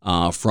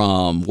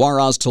from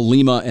Huaraz to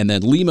Lima and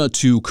then Lima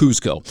to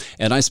Cusco.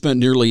 And I spent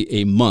nearly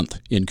a month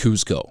in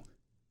Cusco.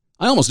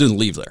 I almost didn't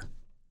leave there.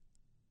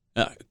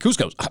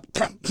 Cusco's,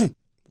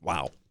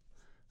 wow.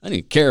 I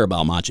didn't care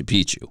about Machu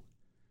Picchu.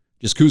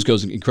 Just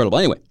Cusco's incredible.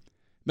 Anyway,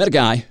 met a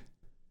guy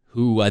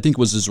who I think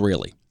was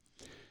Israeli.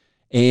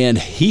 And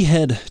he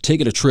had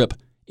taken a trip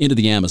into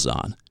the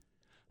Amazon.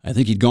 I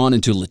think he'd gone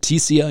into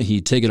Leticia.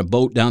 He'd taken a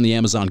boat down the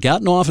Amazon,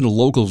 gotten off in a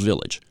local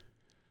village,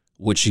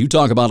 which you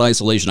talk about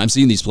isolation. I've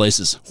seen these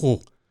places.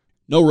 Oh,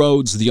 no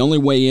roads. The only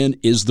way in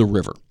is the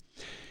river.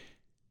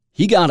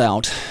 He got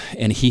out,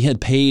 and he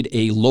had paid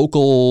a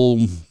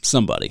local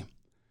somebody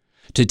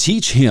to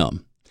teach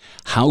him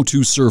how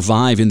to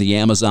survive in the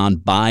Amazon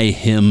by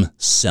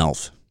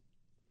himself.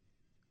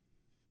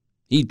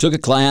 He took a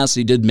class,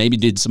 maybe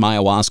did some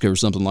ayahuasca or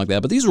something like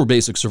that, but these were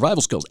basic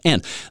survival skills.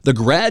 And the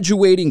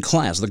graduating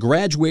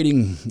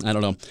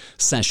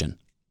session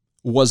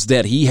was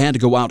that he had to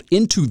go out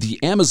into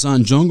the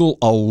Amazon jungle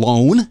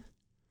alone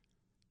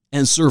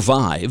and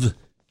survive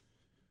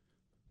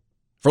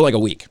for like a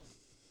week.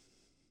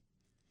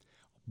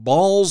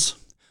 Balls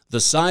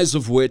the size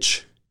of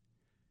which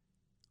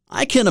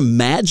I can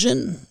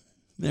imagine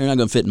they're not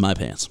going to fit in my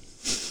pants.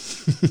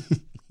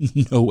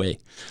 No way.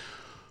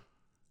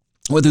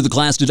 whether the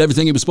class did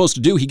everything he was supposed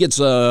to do. He gets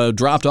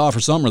dropped off or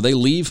something, or they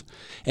leave,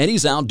 and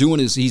he's out doing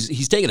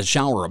he's taking a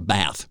shower or a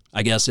bath,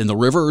 I guess, in the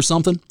river or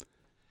something,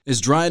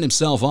 is drying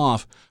himself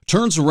off,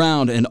 turns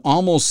around and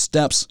almost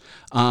steps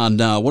on,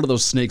 what are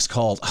those snakes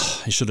called?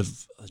 I should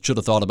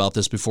have thought about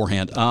this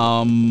beforehand.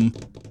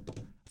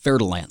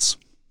 Fer-de-lance.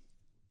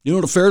 You know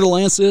what a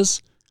fer-de-lance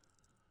is?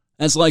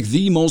 That's like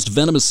the most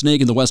venomous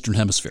snake in the Western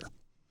Hemisphere.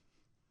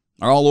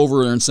 Are all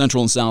over in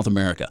Central and South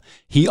America.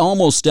 He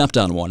almost stepped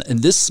on one, and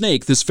this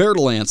snake, this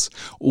fer-de-lance,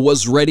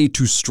 was ready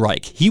to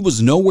strike. He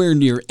was nowhere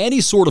near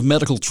any sort of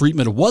medical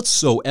treatment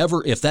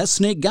whatsoever. If that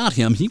snake got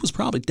him, he was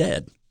probably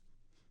dead.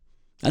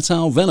 That's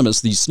how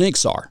venomous these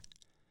snakes are.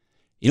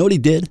 You know what he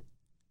did?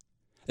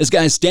 This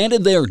guy's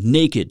standing there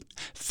naked,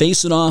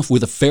 facing off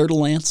with a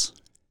fer-de-lance.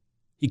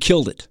 He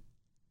killed it.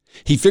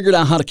 He figured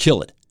out how to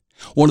kill it.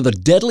 One of the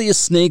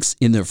deadliest snakes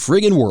in the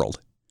friggin' world.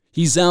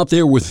 He's out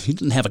there he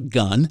didn't have a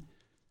gun.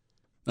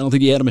 I don't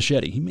think he had a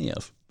machete. He may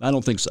have. I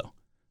don't think so.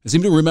 I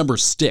seem to remember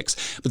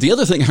sticks. But the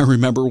other thing I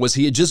remember was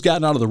he had just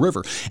gotten out of the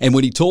river. And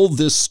when he told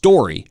this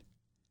story,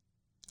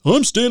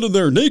 I'm standing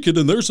there naked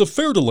and there's a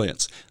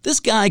fer-de-lance. This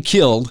guy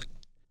killed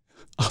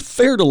a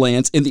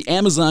fer-de-lance in the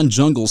Amazon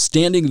jungle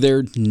standing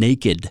there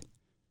naked.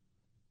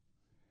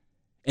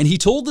 And he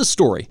told this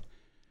story.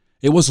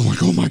 It wasn't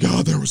like, oh my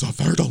God, there was a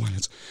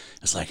fer-de-lance.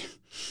 It's like,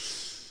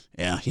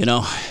 yeah,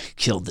 I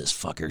killed this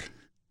fucker.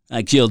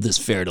 I killed this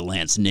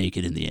fer-de-lance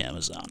naked in the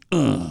Amazon.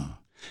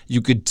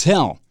 You could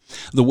tell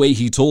the way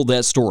he told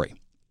that story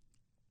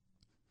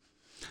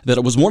that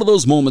it was one of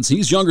those moments,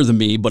 he's younger than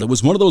me, but it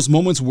was one of those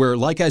moments where,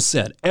 like I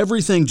said,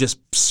 everything just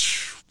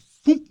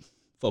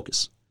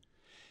focus.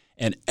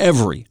 And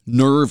every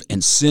nerve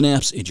and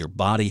synapse in your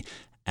body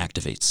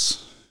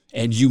activates.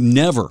 And you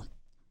never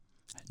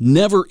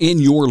in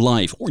your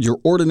life or your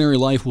ordinary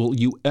life will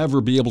you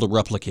ever be able to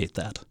replicate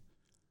that.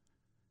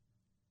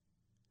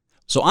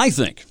 So I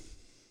think,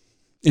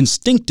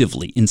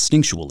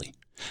 instinctually,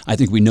 I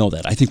think we know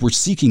that. I think we're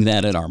seeking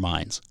that in our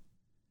minds.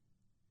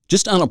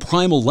 Just on a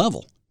primal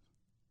level.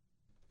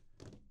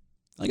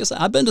 Like I said,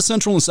 I've been to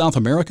Central and South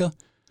America.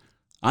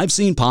 I've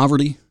seen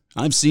poverty.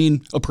 I've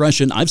seen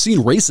oppression. I've seen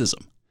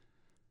racism.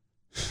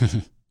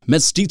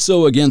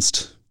 Mestizo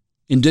against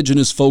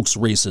indigenous folks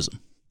racism.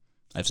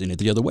 I've seen it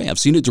the other way. I've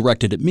seen it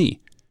directed at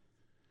me.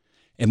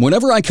 And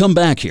whenever I come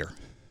back here,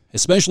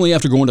 especially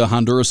after going to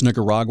Honduras,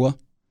 Nicaragua,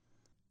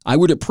 I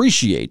would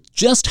appreciate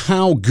just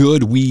how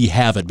good we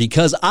have it,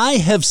 because I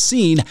have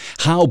seen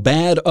how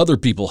bad other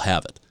people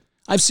have it.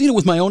 I've seen it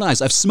with my own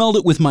eyes. I've smelled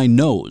it with my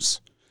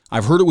nose.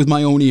 I've heard it with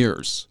my own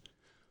ears.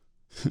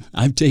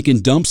 I've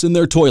taken dumps in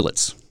their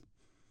toilets.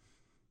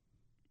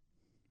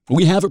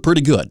 We have it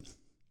pretty good.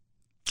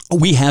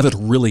 We have it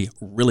really,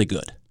 really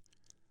good.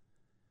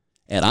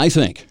 And I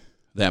think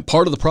that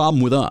part of the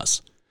problem with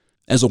us,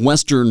 as a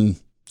Western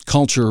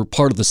culture,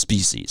 part of the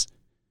species,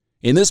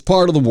 in this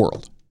part of the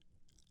world,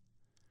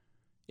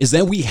 is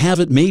that we have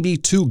it maybe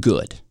too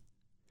good.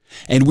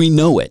 And we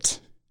know it.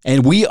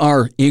 And we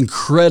are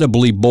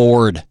incredibly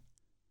bored.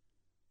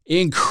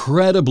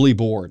 Incredibly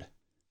bored.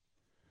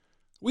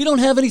 We don't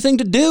have anything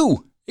to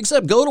do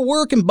except go to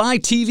work and buy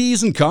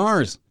TVs and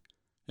cars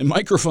and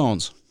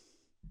microphones.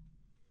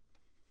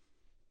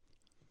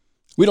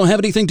 We don't have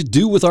anything to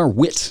do with our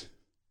wit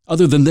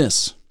other than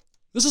this.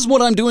 This is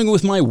what I'm doing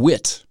with my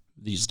wit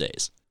these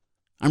days.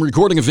 I'm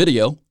recording a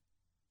video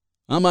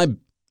on my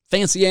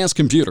fancy-ass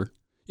computer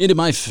into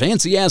my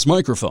fancy-ass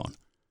microphone.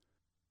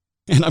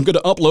 And I'm going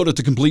to upload it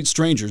to complete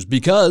strangers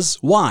because,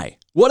 why?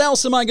 What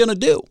else am I going to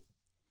do?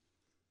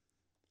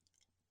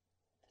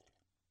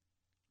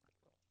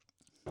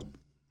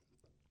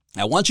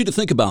 I want you to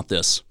think about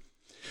this.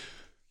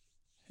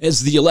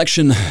 As the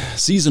election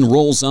season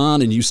rolls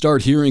on and you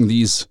start hearing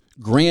these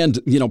grand,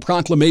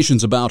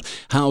 proclamations about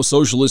how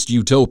socialist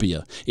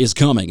utopia is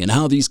coming and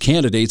how these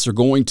candidates they're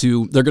going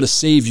to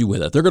save you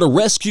with it. They're going to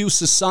rescue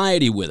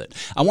society with it.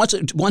 I want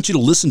you to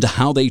listen to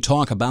how they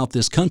talk about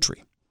this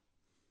country.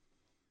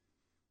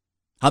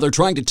 How they're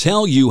trying to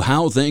tell you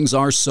how things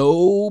are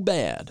so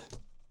bad.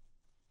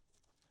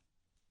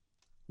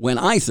 When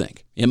I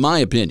think, in my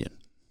opinion,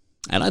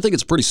 and I think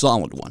it's a pretty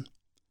solid one,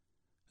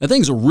 that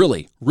things are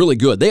really, really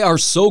good. They are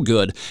so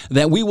good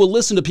that we will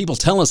listen to people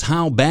tell us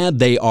how bad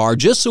they are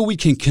just so we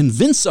can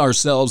convince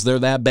ourselves they're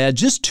that bad,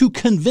 just to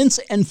convince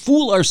and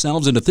fool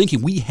ourselves into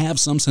thinking we have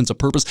some sense of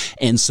purpose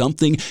and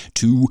something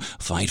to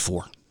fight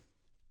for.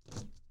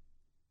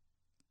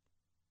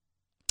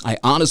 I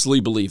honestly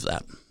believe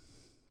that.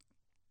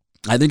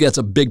 I think that's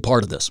a big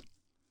part of this.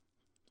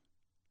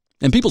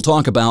 And people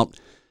talk about,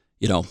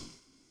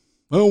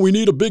 we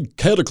need a big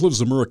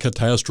cataclysm or a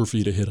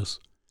catastrophe to hit us.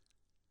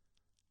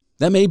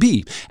 That may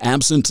be.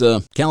 Absent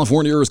a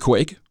California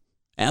earthquake,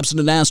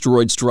 absent an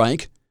asteroid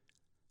strike,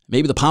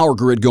 maybe the power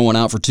grid going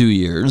out for 2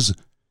 years.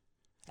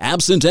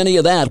 Absent any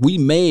of that, we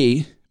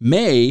may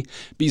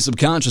be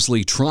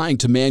subconsciously trying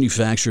to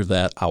manufacture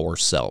that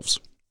ourselves.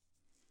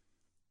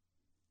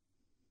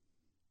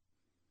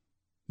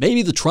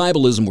 Maybe the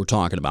tribalism we're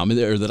talking about,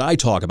 or that I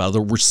talk about,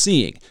 that we're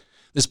seeing,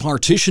 This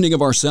partitioning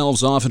of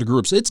ourselves off into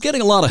groups. It's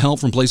getting a lot of help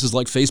from places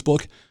like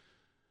Facebook.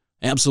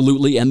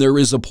 Absolutely. And there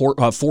is a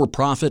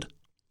for-profit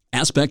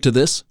aspect to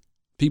this.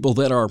 People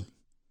that are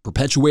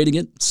perpetuating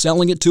it,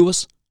 selling it to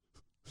us.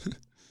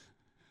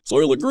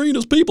 Soylent Green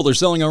is people. They're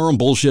selling our own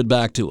bullshit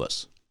back to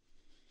us.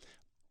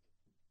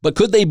 But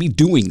could they be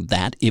doing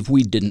that if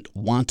we didn't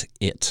want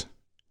it?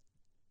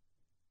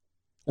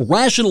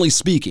 Rationally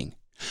speaking,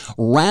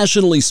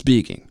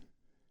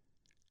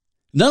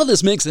 none of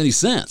this makes any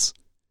sense.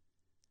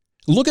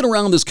 Looking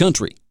around this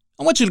country,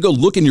 I want you to go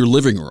look in your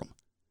living room.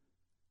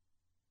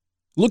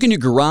 Look in your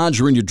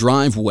garage or in your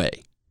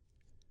driveway.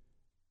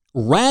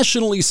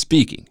 Rationally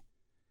speaking,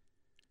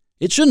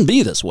 it shouldn't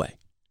be this way.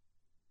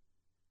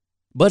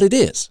 But it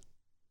is.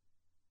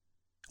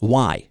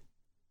 Why?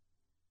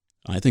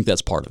 I think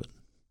that's part of it.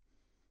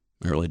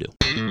 I really do.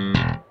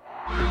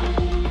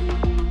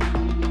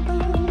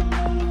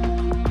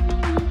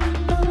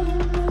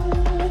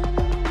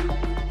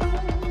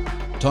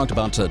 Talked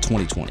about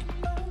 2020.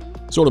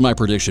 Sort of my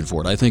prediction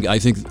for it. I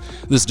think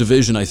this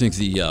division,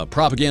 the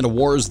propaganda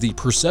wars, the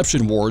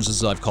perception wars,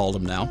 as I've called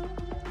them now,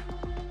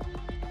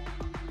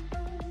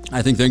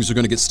 I think things are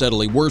going to get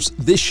steadily worse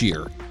this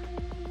year.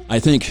 I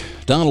think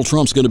Donald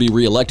Trump's going to be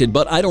reelected,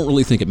 but I don't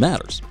really think it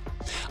matters.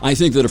 I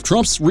think that if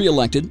Trump's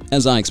reelected,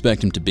 as I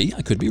expect him to be,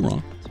 I could be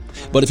wrong,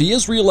 but if he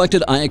is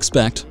reelected, I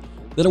expect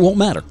that it won't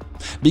matter.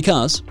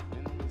 Because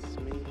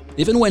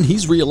even when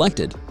he's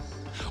reelected,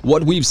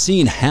 what we've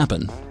seen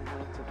happen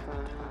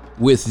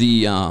with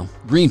the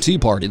Green Tea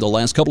Party the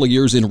last couple of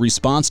years in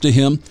response to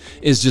him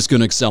is just going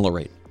to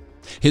accelerate.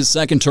 His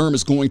second term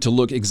is going to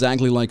look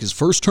exactly like his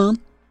first term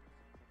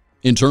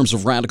in terms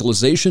of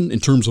radicalization, in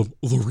terms of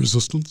the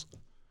resistance.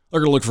 They're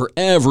going to look for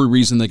every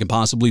reason they can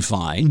possibly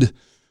find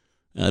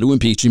to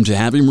impeach him, to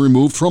have him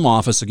removed from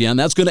office again.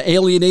 That's going to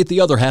alienate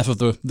the other half of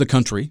the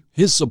country,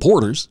 his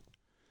supporters.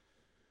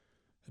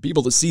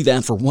 People that see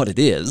that for what it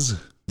is,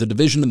 the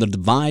division and the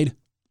divide,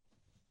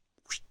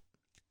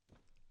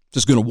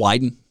 just going to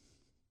widen.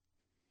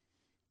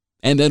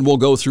 And then we'll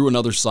go through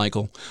another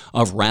cycle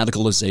of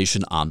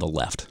radicalization on the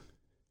left.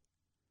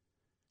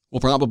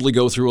 We'll probably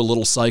go through a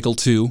little cycle,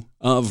 too,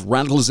 of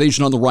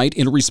radicalization on the right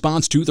in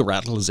response to the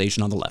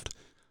radicalization on the left.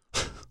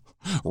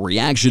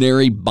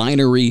 Reactionary,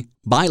 binary,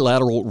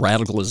 bilateral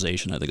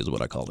radicalization, I think is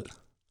what I called it.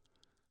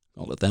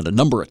 I'll let that a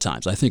number of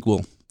times. I think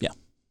we'll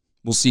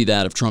see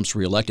that if Trump's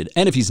reelected.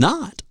 And if he's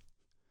not,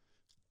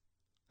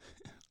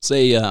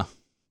 say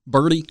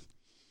Bernie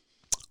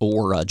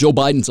or Joe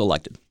Biden's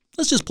elected.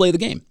 Let's just play the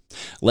game.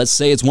 Let's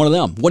say it's one of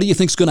them. What do you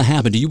think's going to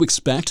happen? Do you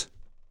expect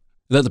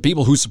that the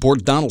people who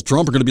support Donald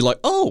Trump are going to be like,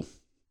 oh,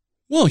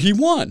 well, he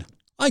won.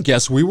 I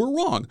guess we were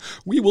wrong.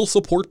 We will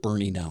support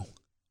Bernie now.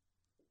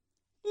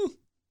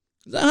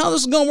 Is that how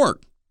this is going to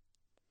work?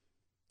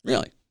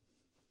 Really?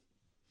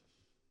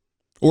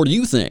 Or do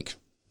you think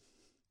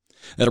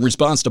that in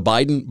response to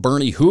Biden,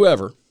 Bernie,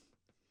 whoever,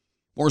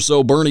 more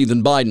so Bernie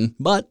than Biden,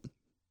 but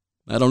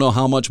I don't know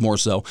how much more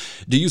so,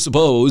 do you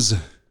suppose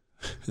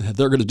that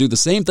they're going to do the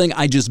same thing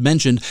I just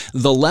mentioned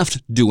the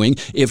left doing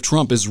if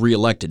Trump is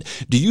reelected?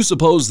 Do you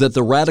suppose that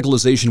the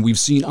radicalization we've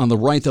seen on the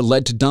right that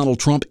led to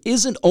Donald Trump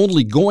isn't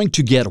only going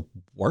to get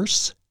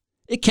worse?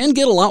 It can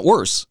get a lot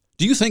worse.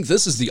 Do you think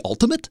this is the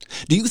ultimate?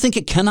 Do you think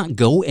it cannot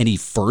go any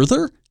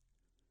further?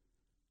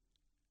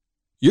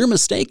 You're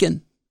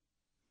mistaken.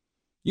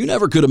 You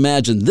never could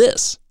imagine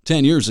this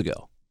 10 years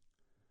ago.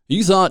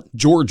 You thought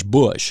George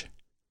Bush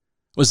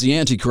was the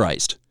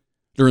Antichrist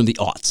during the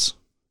aughts.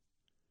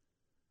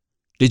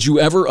 Did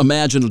you ever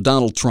imagine a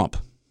Donald Trump?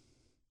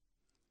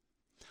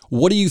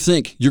 What do you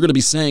think you're going to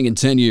be saying in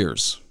 10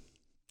 years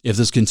if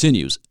this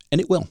continues? And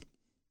it will.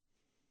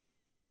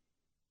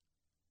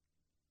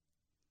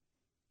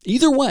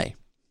 Either way,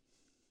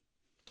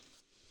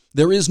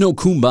 there is no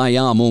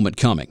kumbaya moment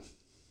coming.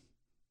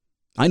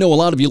 I know a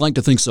lot of you like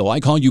to think so. I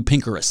call you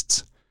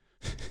pinkerists.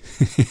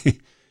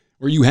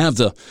 Where you have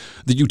the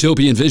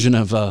utopian vision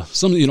of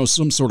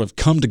some sort of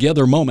come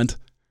together moment.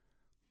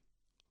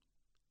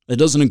 It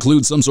doesn't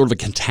include some sort of a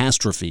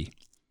catastrophe.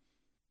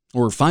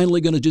 Or we're finally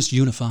going to just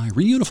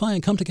reunify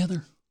and come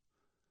together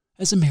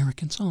as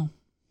Americans. Oh,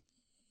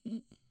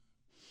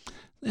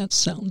 that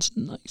sounds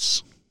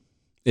nice.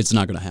 It's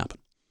not going to happen.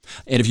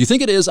 And if you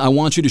think it is, I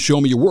want you to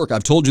show me your work.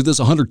 I've told you this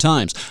 100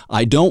 times.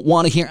 I don't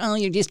want to hear, oh,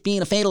 you're just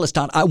being a fatalist,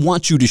 Todd. I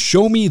want you to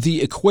show me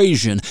the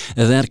equation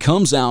that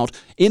comes out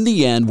in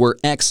the end where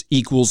X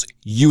equals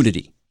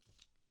unity.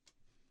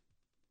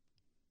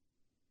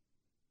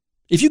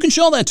 If you can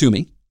show that to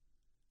me,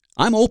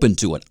 I'm open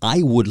to it.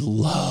 I would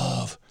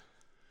love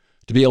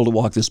to be able to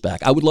walk this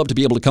back. I would love to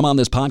be able to come on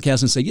this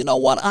podcast and say, you know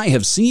what? I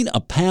have seen a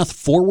path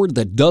forward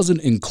that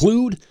doesn't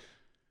include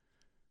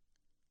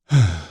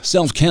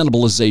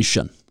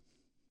self-cannibalization.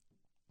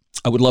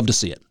 I would love to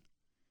see it.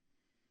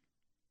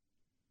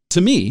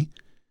 To me,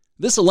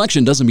 this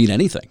election doesn't mean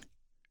anything.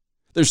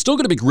 There's still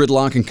going to be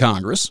gridlock in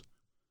Congress.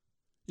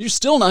 You're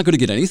still not going to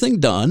get anything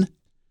done.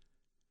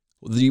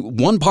 The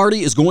one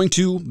party is going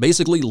to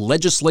basically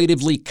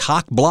legislatively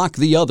cock block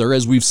the other,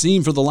 as we've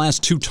seen for the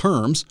last 2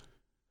 terms,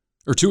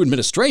 or 2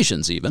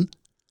 administrations even.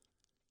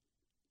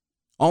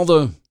 All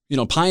the,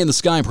 pie in the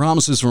sky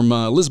promises from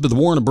Elizabeth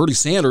Warren and Bernie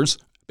Sanders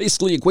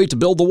basically equate to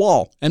build the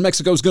wall, and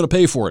Mexico's going to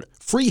pay for it.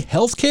 Free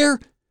health care?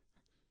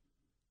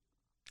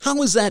 How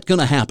is that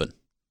going to happen?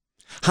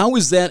 How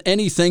is that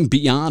anything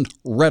beyond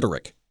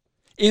rhetoric?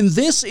 In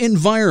this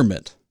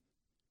environment,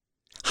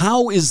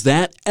 how is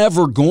that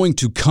ever going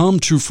to come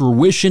to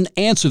fruition?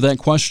 Answer that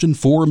question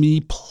for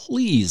me,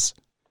 please.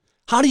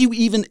 How do you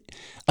even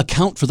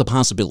account for the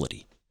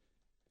possibility?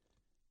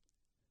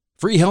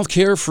 Free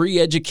healthcare, free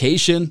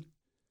education,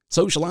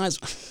 socialize,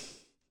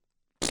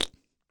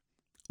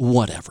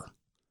 whatever.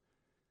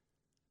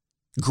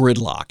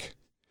 Gridlock,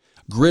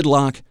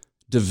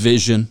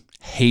 division,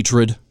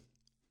 hatred,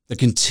 the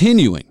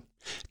continuing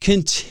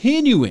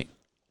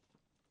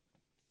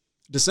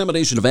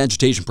dissemination of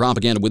agitation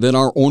propaganda within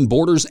our own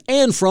borders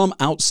and from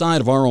outside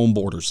of our own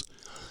borders.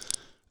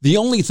 The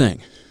only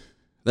thing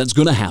that's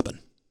going to happen,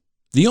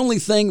 the only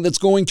thing that's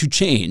going to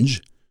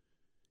change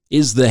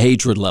is the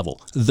hatred level.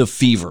 The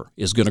fever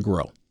is going to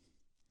grow.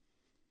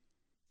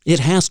 It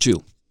has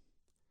to.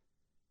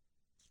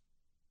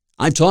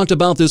 I've talked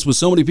about this with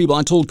so many people.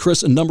 I told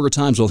Chris a number of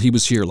times while he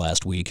was here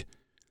last week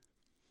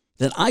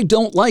that I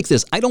don't like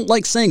this. I don't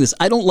like saying this.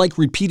 I don't like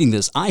repeating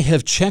this. I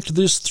have checked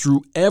this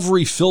through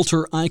every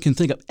filter I can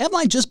think of. Am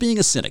I just being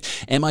a cynic?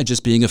 Am I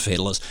just being a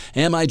fatalist?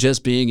 Am I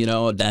just being,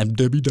 a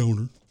Debbie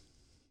Downer?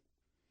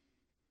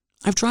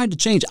 I've tried to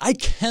change. I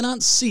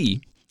cannot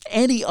see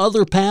any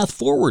other path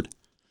forward.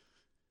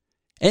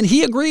 And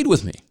he agreed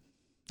with me.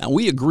 Now,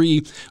 we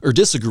agree or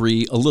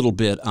disagree a little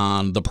bit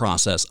on the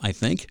process, I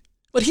think,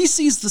 but he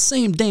sees the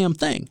same damn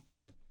thing.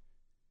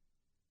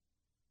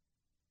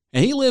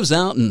 And he lives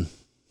out in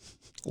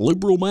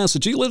liberal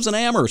Massachusetts. He lives in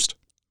Amherst.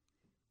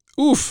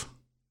 Oof.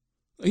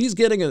 He's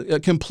getting a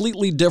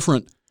completely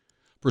different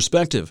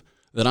perspective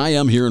than I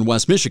am here in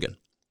West Michigan.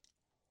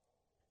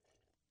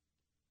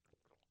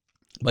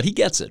 But he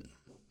gets it.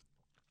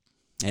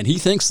 And he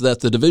thinks that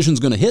the division's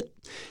going to hit.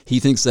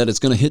 He thinks that it's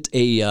going to hit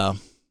a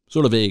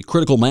sort of a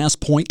critical mass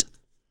point,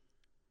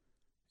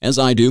 as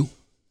I do.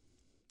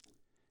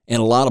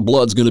 And a lot of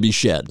blood's going to be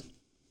shed.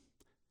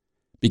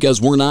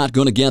 Because we're not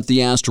going to get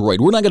the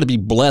asteroid. We're not going to be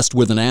blessed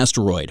with an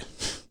asteroid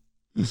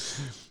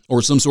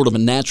or some sort of a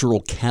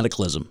natural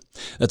cataclysm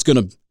that's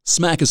going to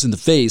smack us in the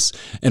face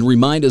and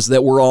remind us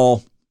that we're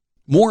all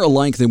more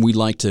alike than we'd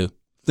like to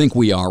think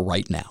we are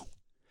right now.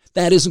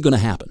 That isn't going to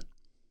happen.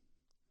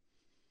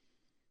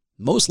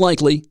 Most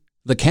likely,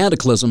 the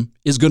cataclysm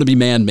is going to be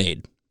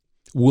man-made.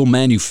 We'll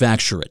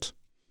manufacture it.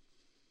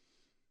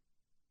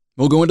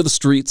 We'll go into the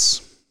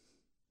streets,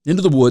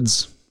 into the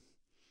woods,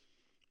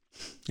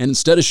 and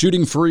instead of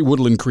shooting furry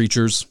woodland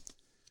creatures,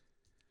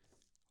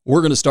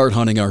 we're going to start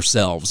hunting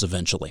ourselves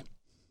eventually.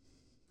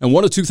 And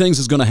one of two things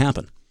is going to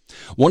happen.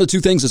 One of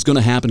two things is going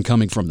to happen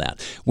coming from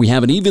that. We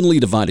have an evenly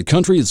divided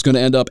country that's going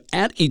to end up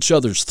at each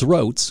other's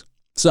throats.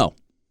 So,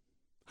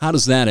 how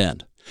does that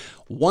end?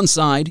 One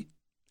side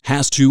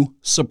has to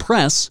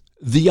suppress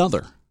the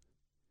other.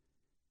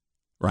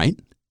 Right?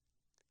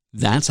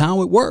 That's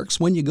how it works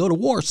when you go to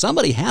war.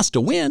 Somebody has to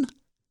win.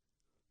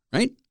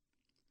 Right?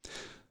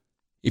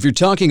 If you're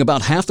talking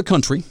about half the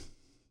country,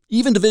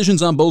 even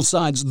divisions on both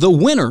sides, the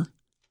winner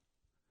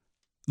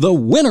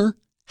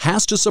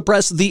has to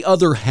suppress the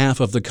other half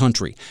of the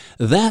country.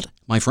 That,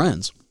 my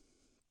friends,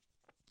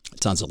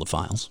 Tonzilla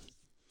Files,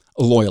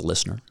 a loyal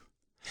listener,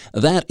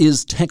 that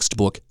is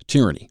textbook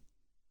tyranny.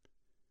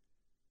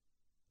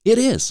 It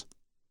is.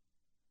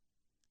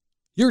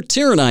 You're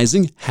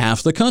tyrannizing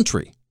half the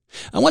country.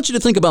 I want you to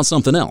think about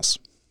something else.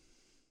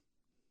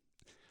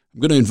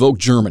 I'm going to invoke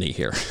Germany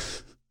here.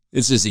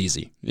 It's just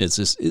easy.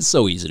 It's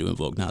so easy to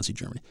invoke Nazi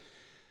Germany.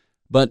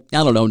 But, I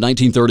don't know,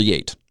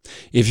 1938.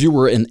 If you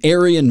were an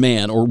Aryan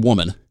man or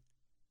woman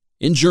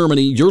in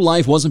Germany, your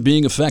life wasn't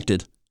being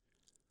affected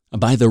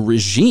by the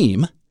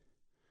regime.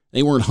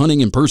 They weren't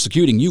hunting and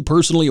persecuting you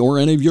personally or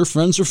any of your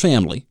friends or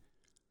family.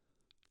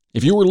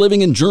 If you were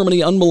living in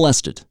Germany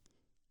unmolested,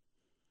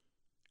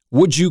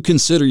 would you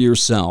consider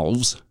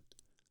yourselves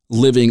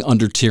living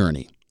under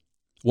tyranny?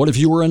 What if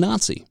you were a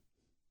Nazi?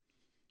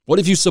 What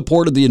if you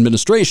supported the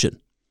administration,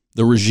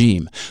 the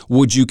regime?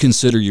 Would you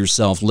consider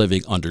yourself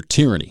living under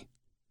tyranny?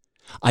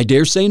 I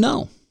dare say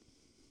no.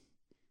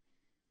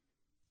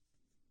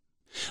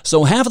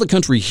 So half of the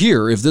country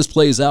here, if this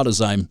plays out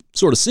as I'm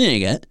sort of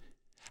seeing it,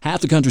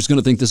 half the country's going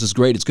to think this is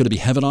great. It's going to be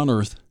heaven on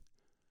earth.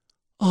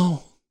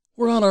 Oh,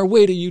 we're on our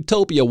way to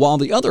utopia, while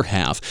the other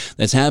half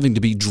that's having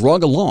to be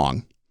drug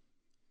along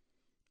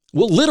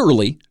will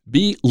literally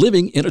be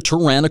living in a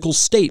tyrannical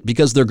state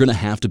because they're going to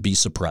have to be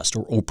suppressed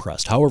or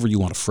oppressed, however you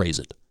want to phrase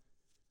it.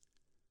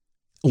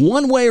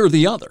 One way or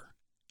the other,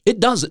 it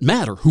doesn't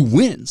matter who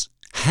wins.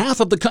 Half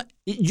of the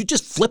you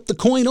just flip the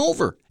coin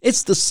over.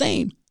 It's the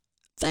same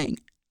thing.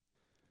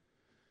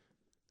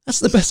 That's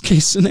the best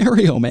case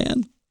scenario,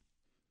 man.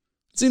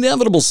 It's the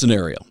inevitable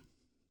scenario.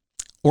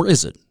 Or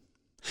is it?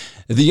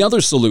 The other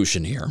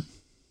solution here,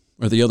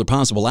 or the other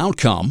possible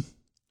outcome,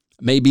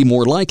 may be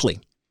more likely.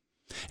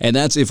 And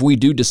that's if we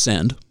do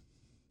descend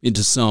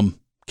into some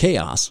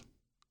chaos,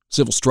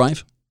 civil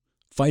strife,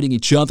 fighting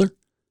each other,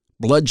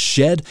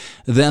 bloodshed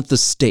that the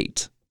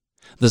state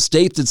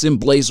that's in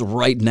place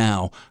right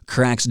now,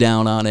 cracks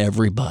down on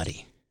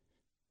everybody.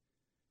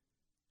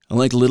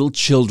 Like little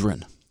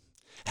children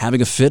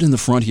having a fit in the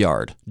front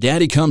yard,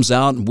 Daddy comes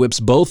out and whips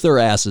both their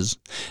asses,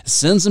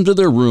 sends them to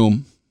their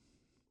room,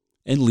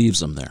 and leaves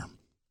them there.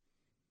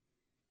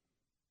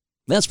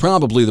 That's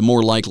probably the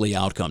more likely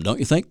outcome, don't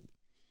you think?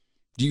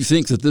 Do you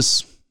think that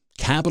this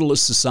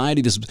capitalist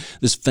society,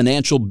 this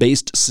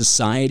financial-based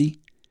society,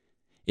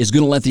 is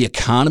going to let the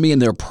economy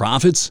and their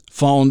profits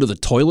fall into the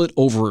toilet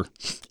over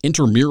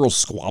intramural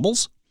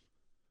squabbles?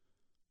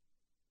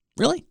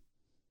 Really?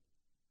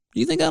 Do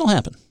you think that'll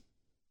happen?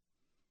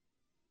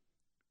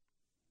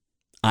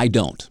 I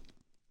don't.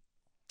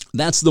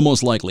 That's the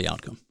most likely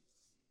outcome.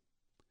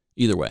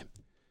 Either way.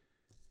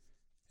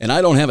 And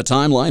I don't have a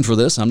timeline for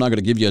this. I'm not going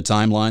to give you a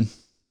timeline.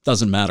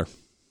 Doesn't matter.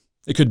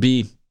 It could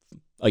be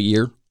a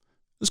year.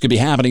 This could be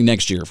happening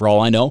next year. For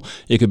all I know,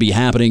 it could be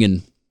happening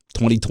in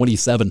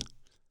 2027.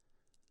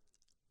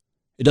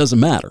 It doesn't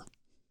matter.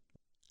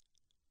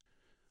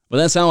 But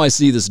that's how I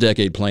see this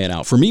decade playing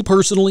out. For me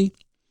personally,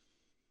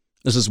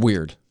 this is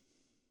weird.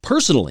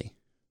 Personally,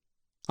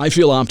 I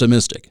feel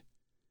optimistic,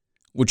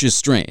 which is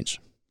strange.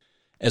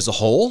 As a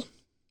whole,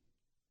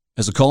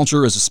 as a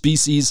culture, as a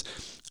species,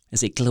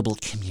 as a global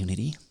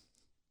community,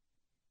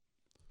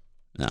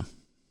 no.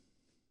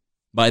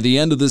 By the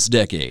end of this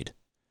decade,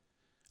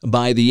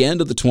 by the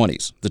end of the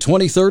 20s, the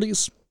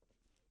 2030s,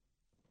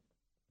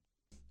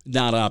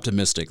 not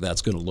optimistic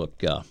that's going to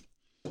look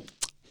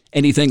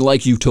anything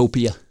like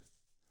utopia.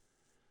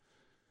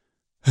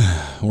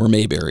 Or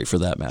Mayberry, for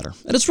that matter.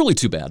 And it's really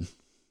too bad.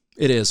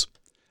 It is.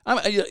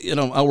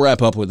 I'll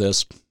wrap up with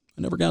this.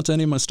 I never got to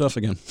any of my stuff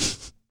again.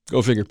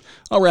 Go figure.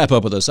 I'll wrap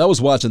up with this. I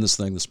was watching this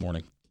thing this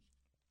morning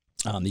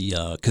on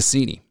the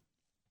Cassini.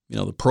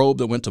 The probe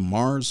that went to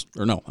Mars.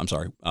 Or no, I'm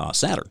sorry,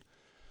 Saturn.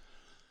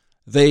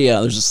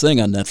 There's this thing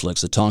on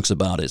Netflix that talks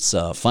about its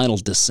final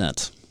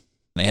descent.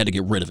 They had to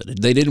get rid of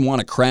it. They didn't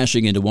want it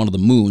crashing into one of the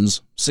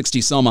moons,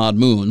 60-some-odd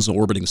moons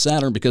orbiting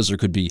Saturn, because there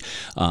could be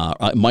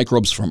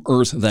microbes from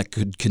Earth that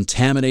could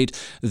contaminate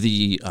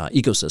the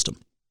ecosystem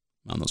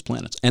on those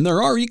planets. And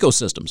there are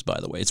ecosystems, by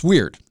the way. It's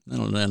weird.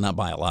 They're not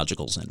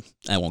biologicals, and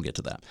I won't get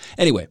to that.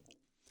 Anyway,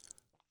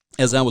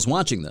 as I was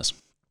watching this,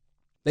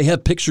 they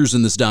have pictures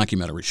in this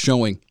documentary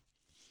showing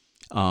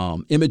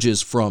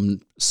images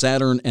from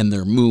Saturn and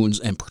their moons,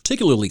 and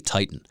particularly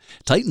Titan.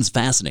 Titan's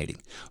fascinating.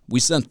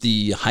 We sent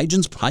the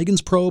Huygens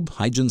probe,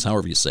 Huygens,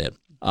 however you say it,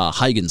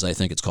 Huygens, I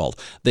think it's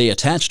called. They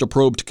attached a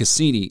probe to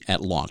Cassini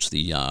at launch,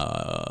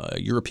 the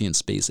European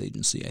Space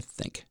Agency, I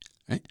think,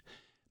 right?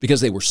 Because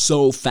they were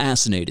so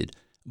fascinated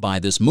by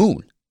this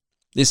moon.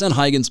 They sent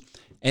Huygens,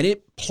 and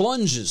it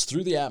plunges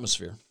through the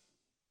atmosphere,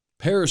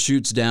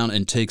 parachutes down,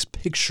 and takes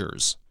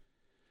pictures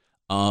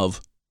of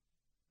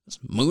this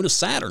moon of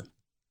Saturn.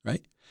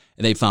 Right?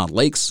 And they found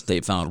lakes, they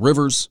found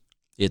rivers.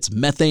 It's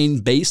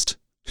methane-based.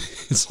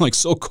 It's like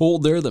so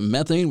cold there that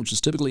methane, which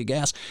is typically a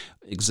gas,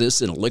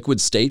 exists in a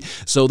liquid state.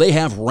 So they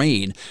have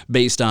rain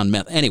based on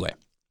methane. Anyway,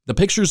 the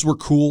pictures were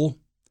cool.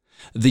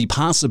 The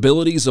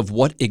possibilities of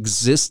what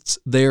exists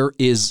there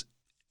is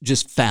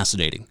just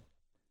fascinating.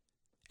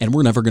 And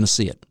we're never going to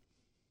see it.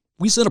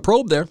 We sent a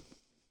probe there.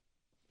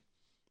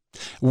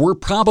 We're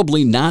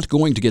probably not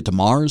going to get to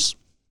Mars.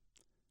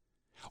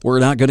 We're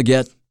not going to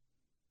get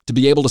to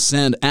be able to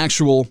send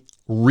actual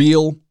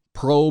real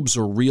probes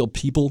or real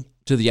people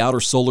to the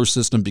outer solar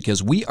system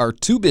because we are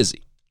too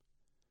busy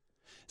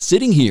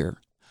sitting here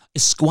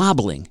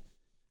squabbling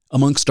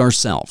amongst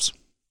ourselves.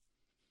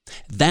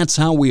 That's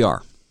how we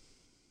are.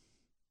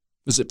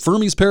 Is it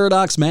Fermi's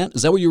paradox, Matt?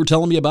 Is that what you were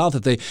telling me about?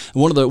 That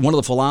one of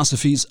the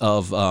philosophies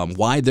of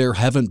why there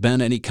haven't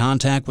been any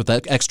contact with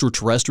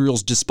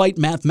extraterrestrials, despite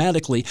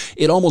mathematically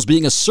it almost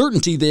being a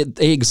certainty that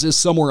they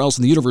exist somewhere else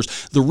in the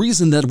universe. The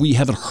reason that we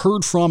haven't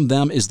heard from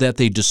them is that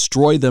they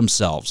destroy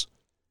themselves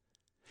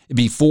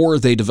before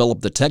they develop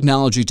the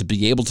technology to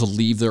be able to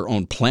leave their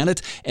own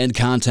planet and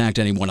contact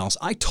anyone else.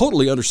 I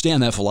totally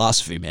understand that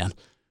philosophy, man.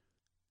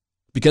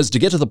 Because to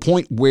get to the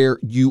point where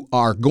you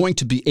are going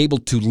to be able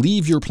to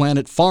leave your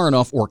planet far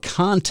enough or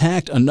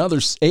contact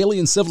another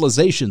alien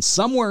civilization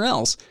somewhere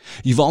else,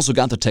 you've also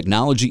got the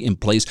technology in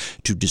place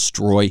to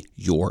destroy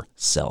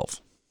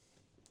yourself.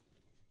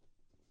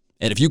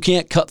 And if you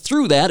can't cut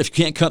through that, if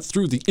you can't cut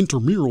through the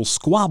intramural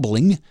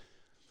squabbling,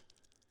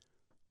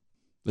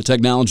 the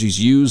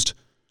technology's used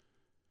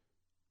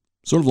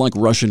sort of like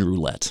Russian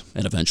roulette,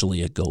 and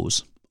eventually it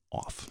goes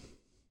off.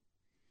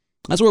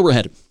 That's where we're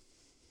headed.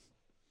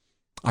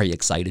 Are you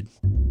excited?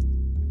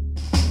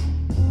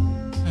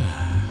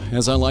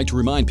 As I like to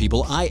remind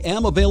people, I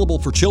am available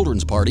for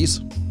children's parties.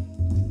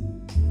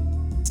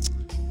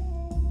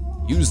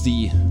 Use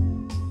the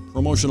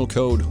promotional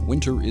code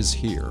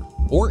WINTERISHERE,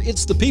 or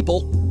It's the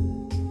People,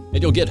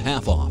 and you'll get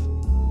half off.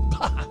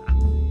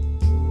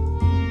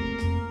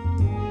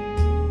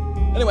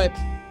 Anyway,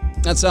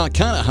 that's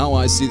kind of how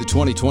I see the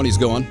 2020s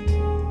going.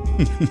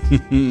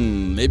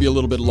 Maybe a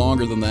little bit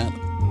longer than that.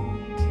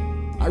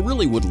 I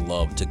really would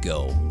love to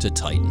go to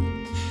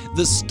Titan.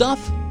 The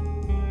stuff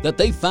that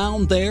they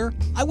found there,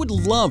 I would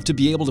love to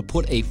be able to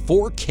put a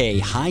 4K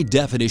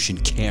high-definition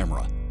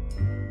camera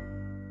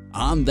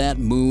on that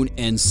moon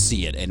and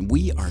see it, and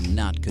we are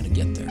not going to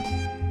get there.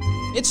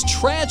 It's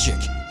tragic.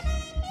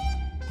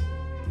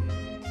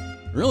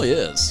 It really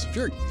is. If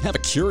you have a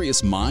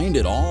curious mind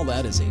at all,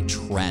 that is a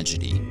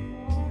tragedy.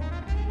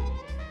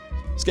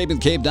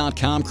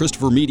 EscapingTheCave.com,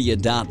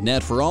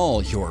 ChristopherMedia.net for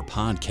all your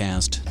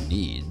podcast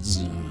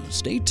needs.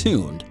 Stay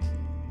tuned.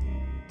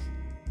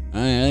 I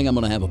think I'm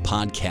going to have a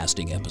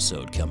podcasting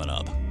episode coming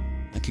up.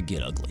 That could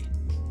get ugly.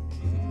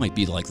 Might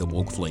be like the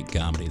Woke Flake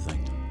comedy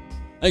thing.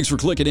 Thanks for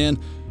clicking in.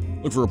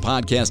 Look for a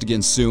podcast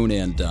again soon,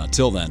 and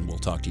till then, we'll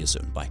talk to you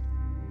soon. Bye.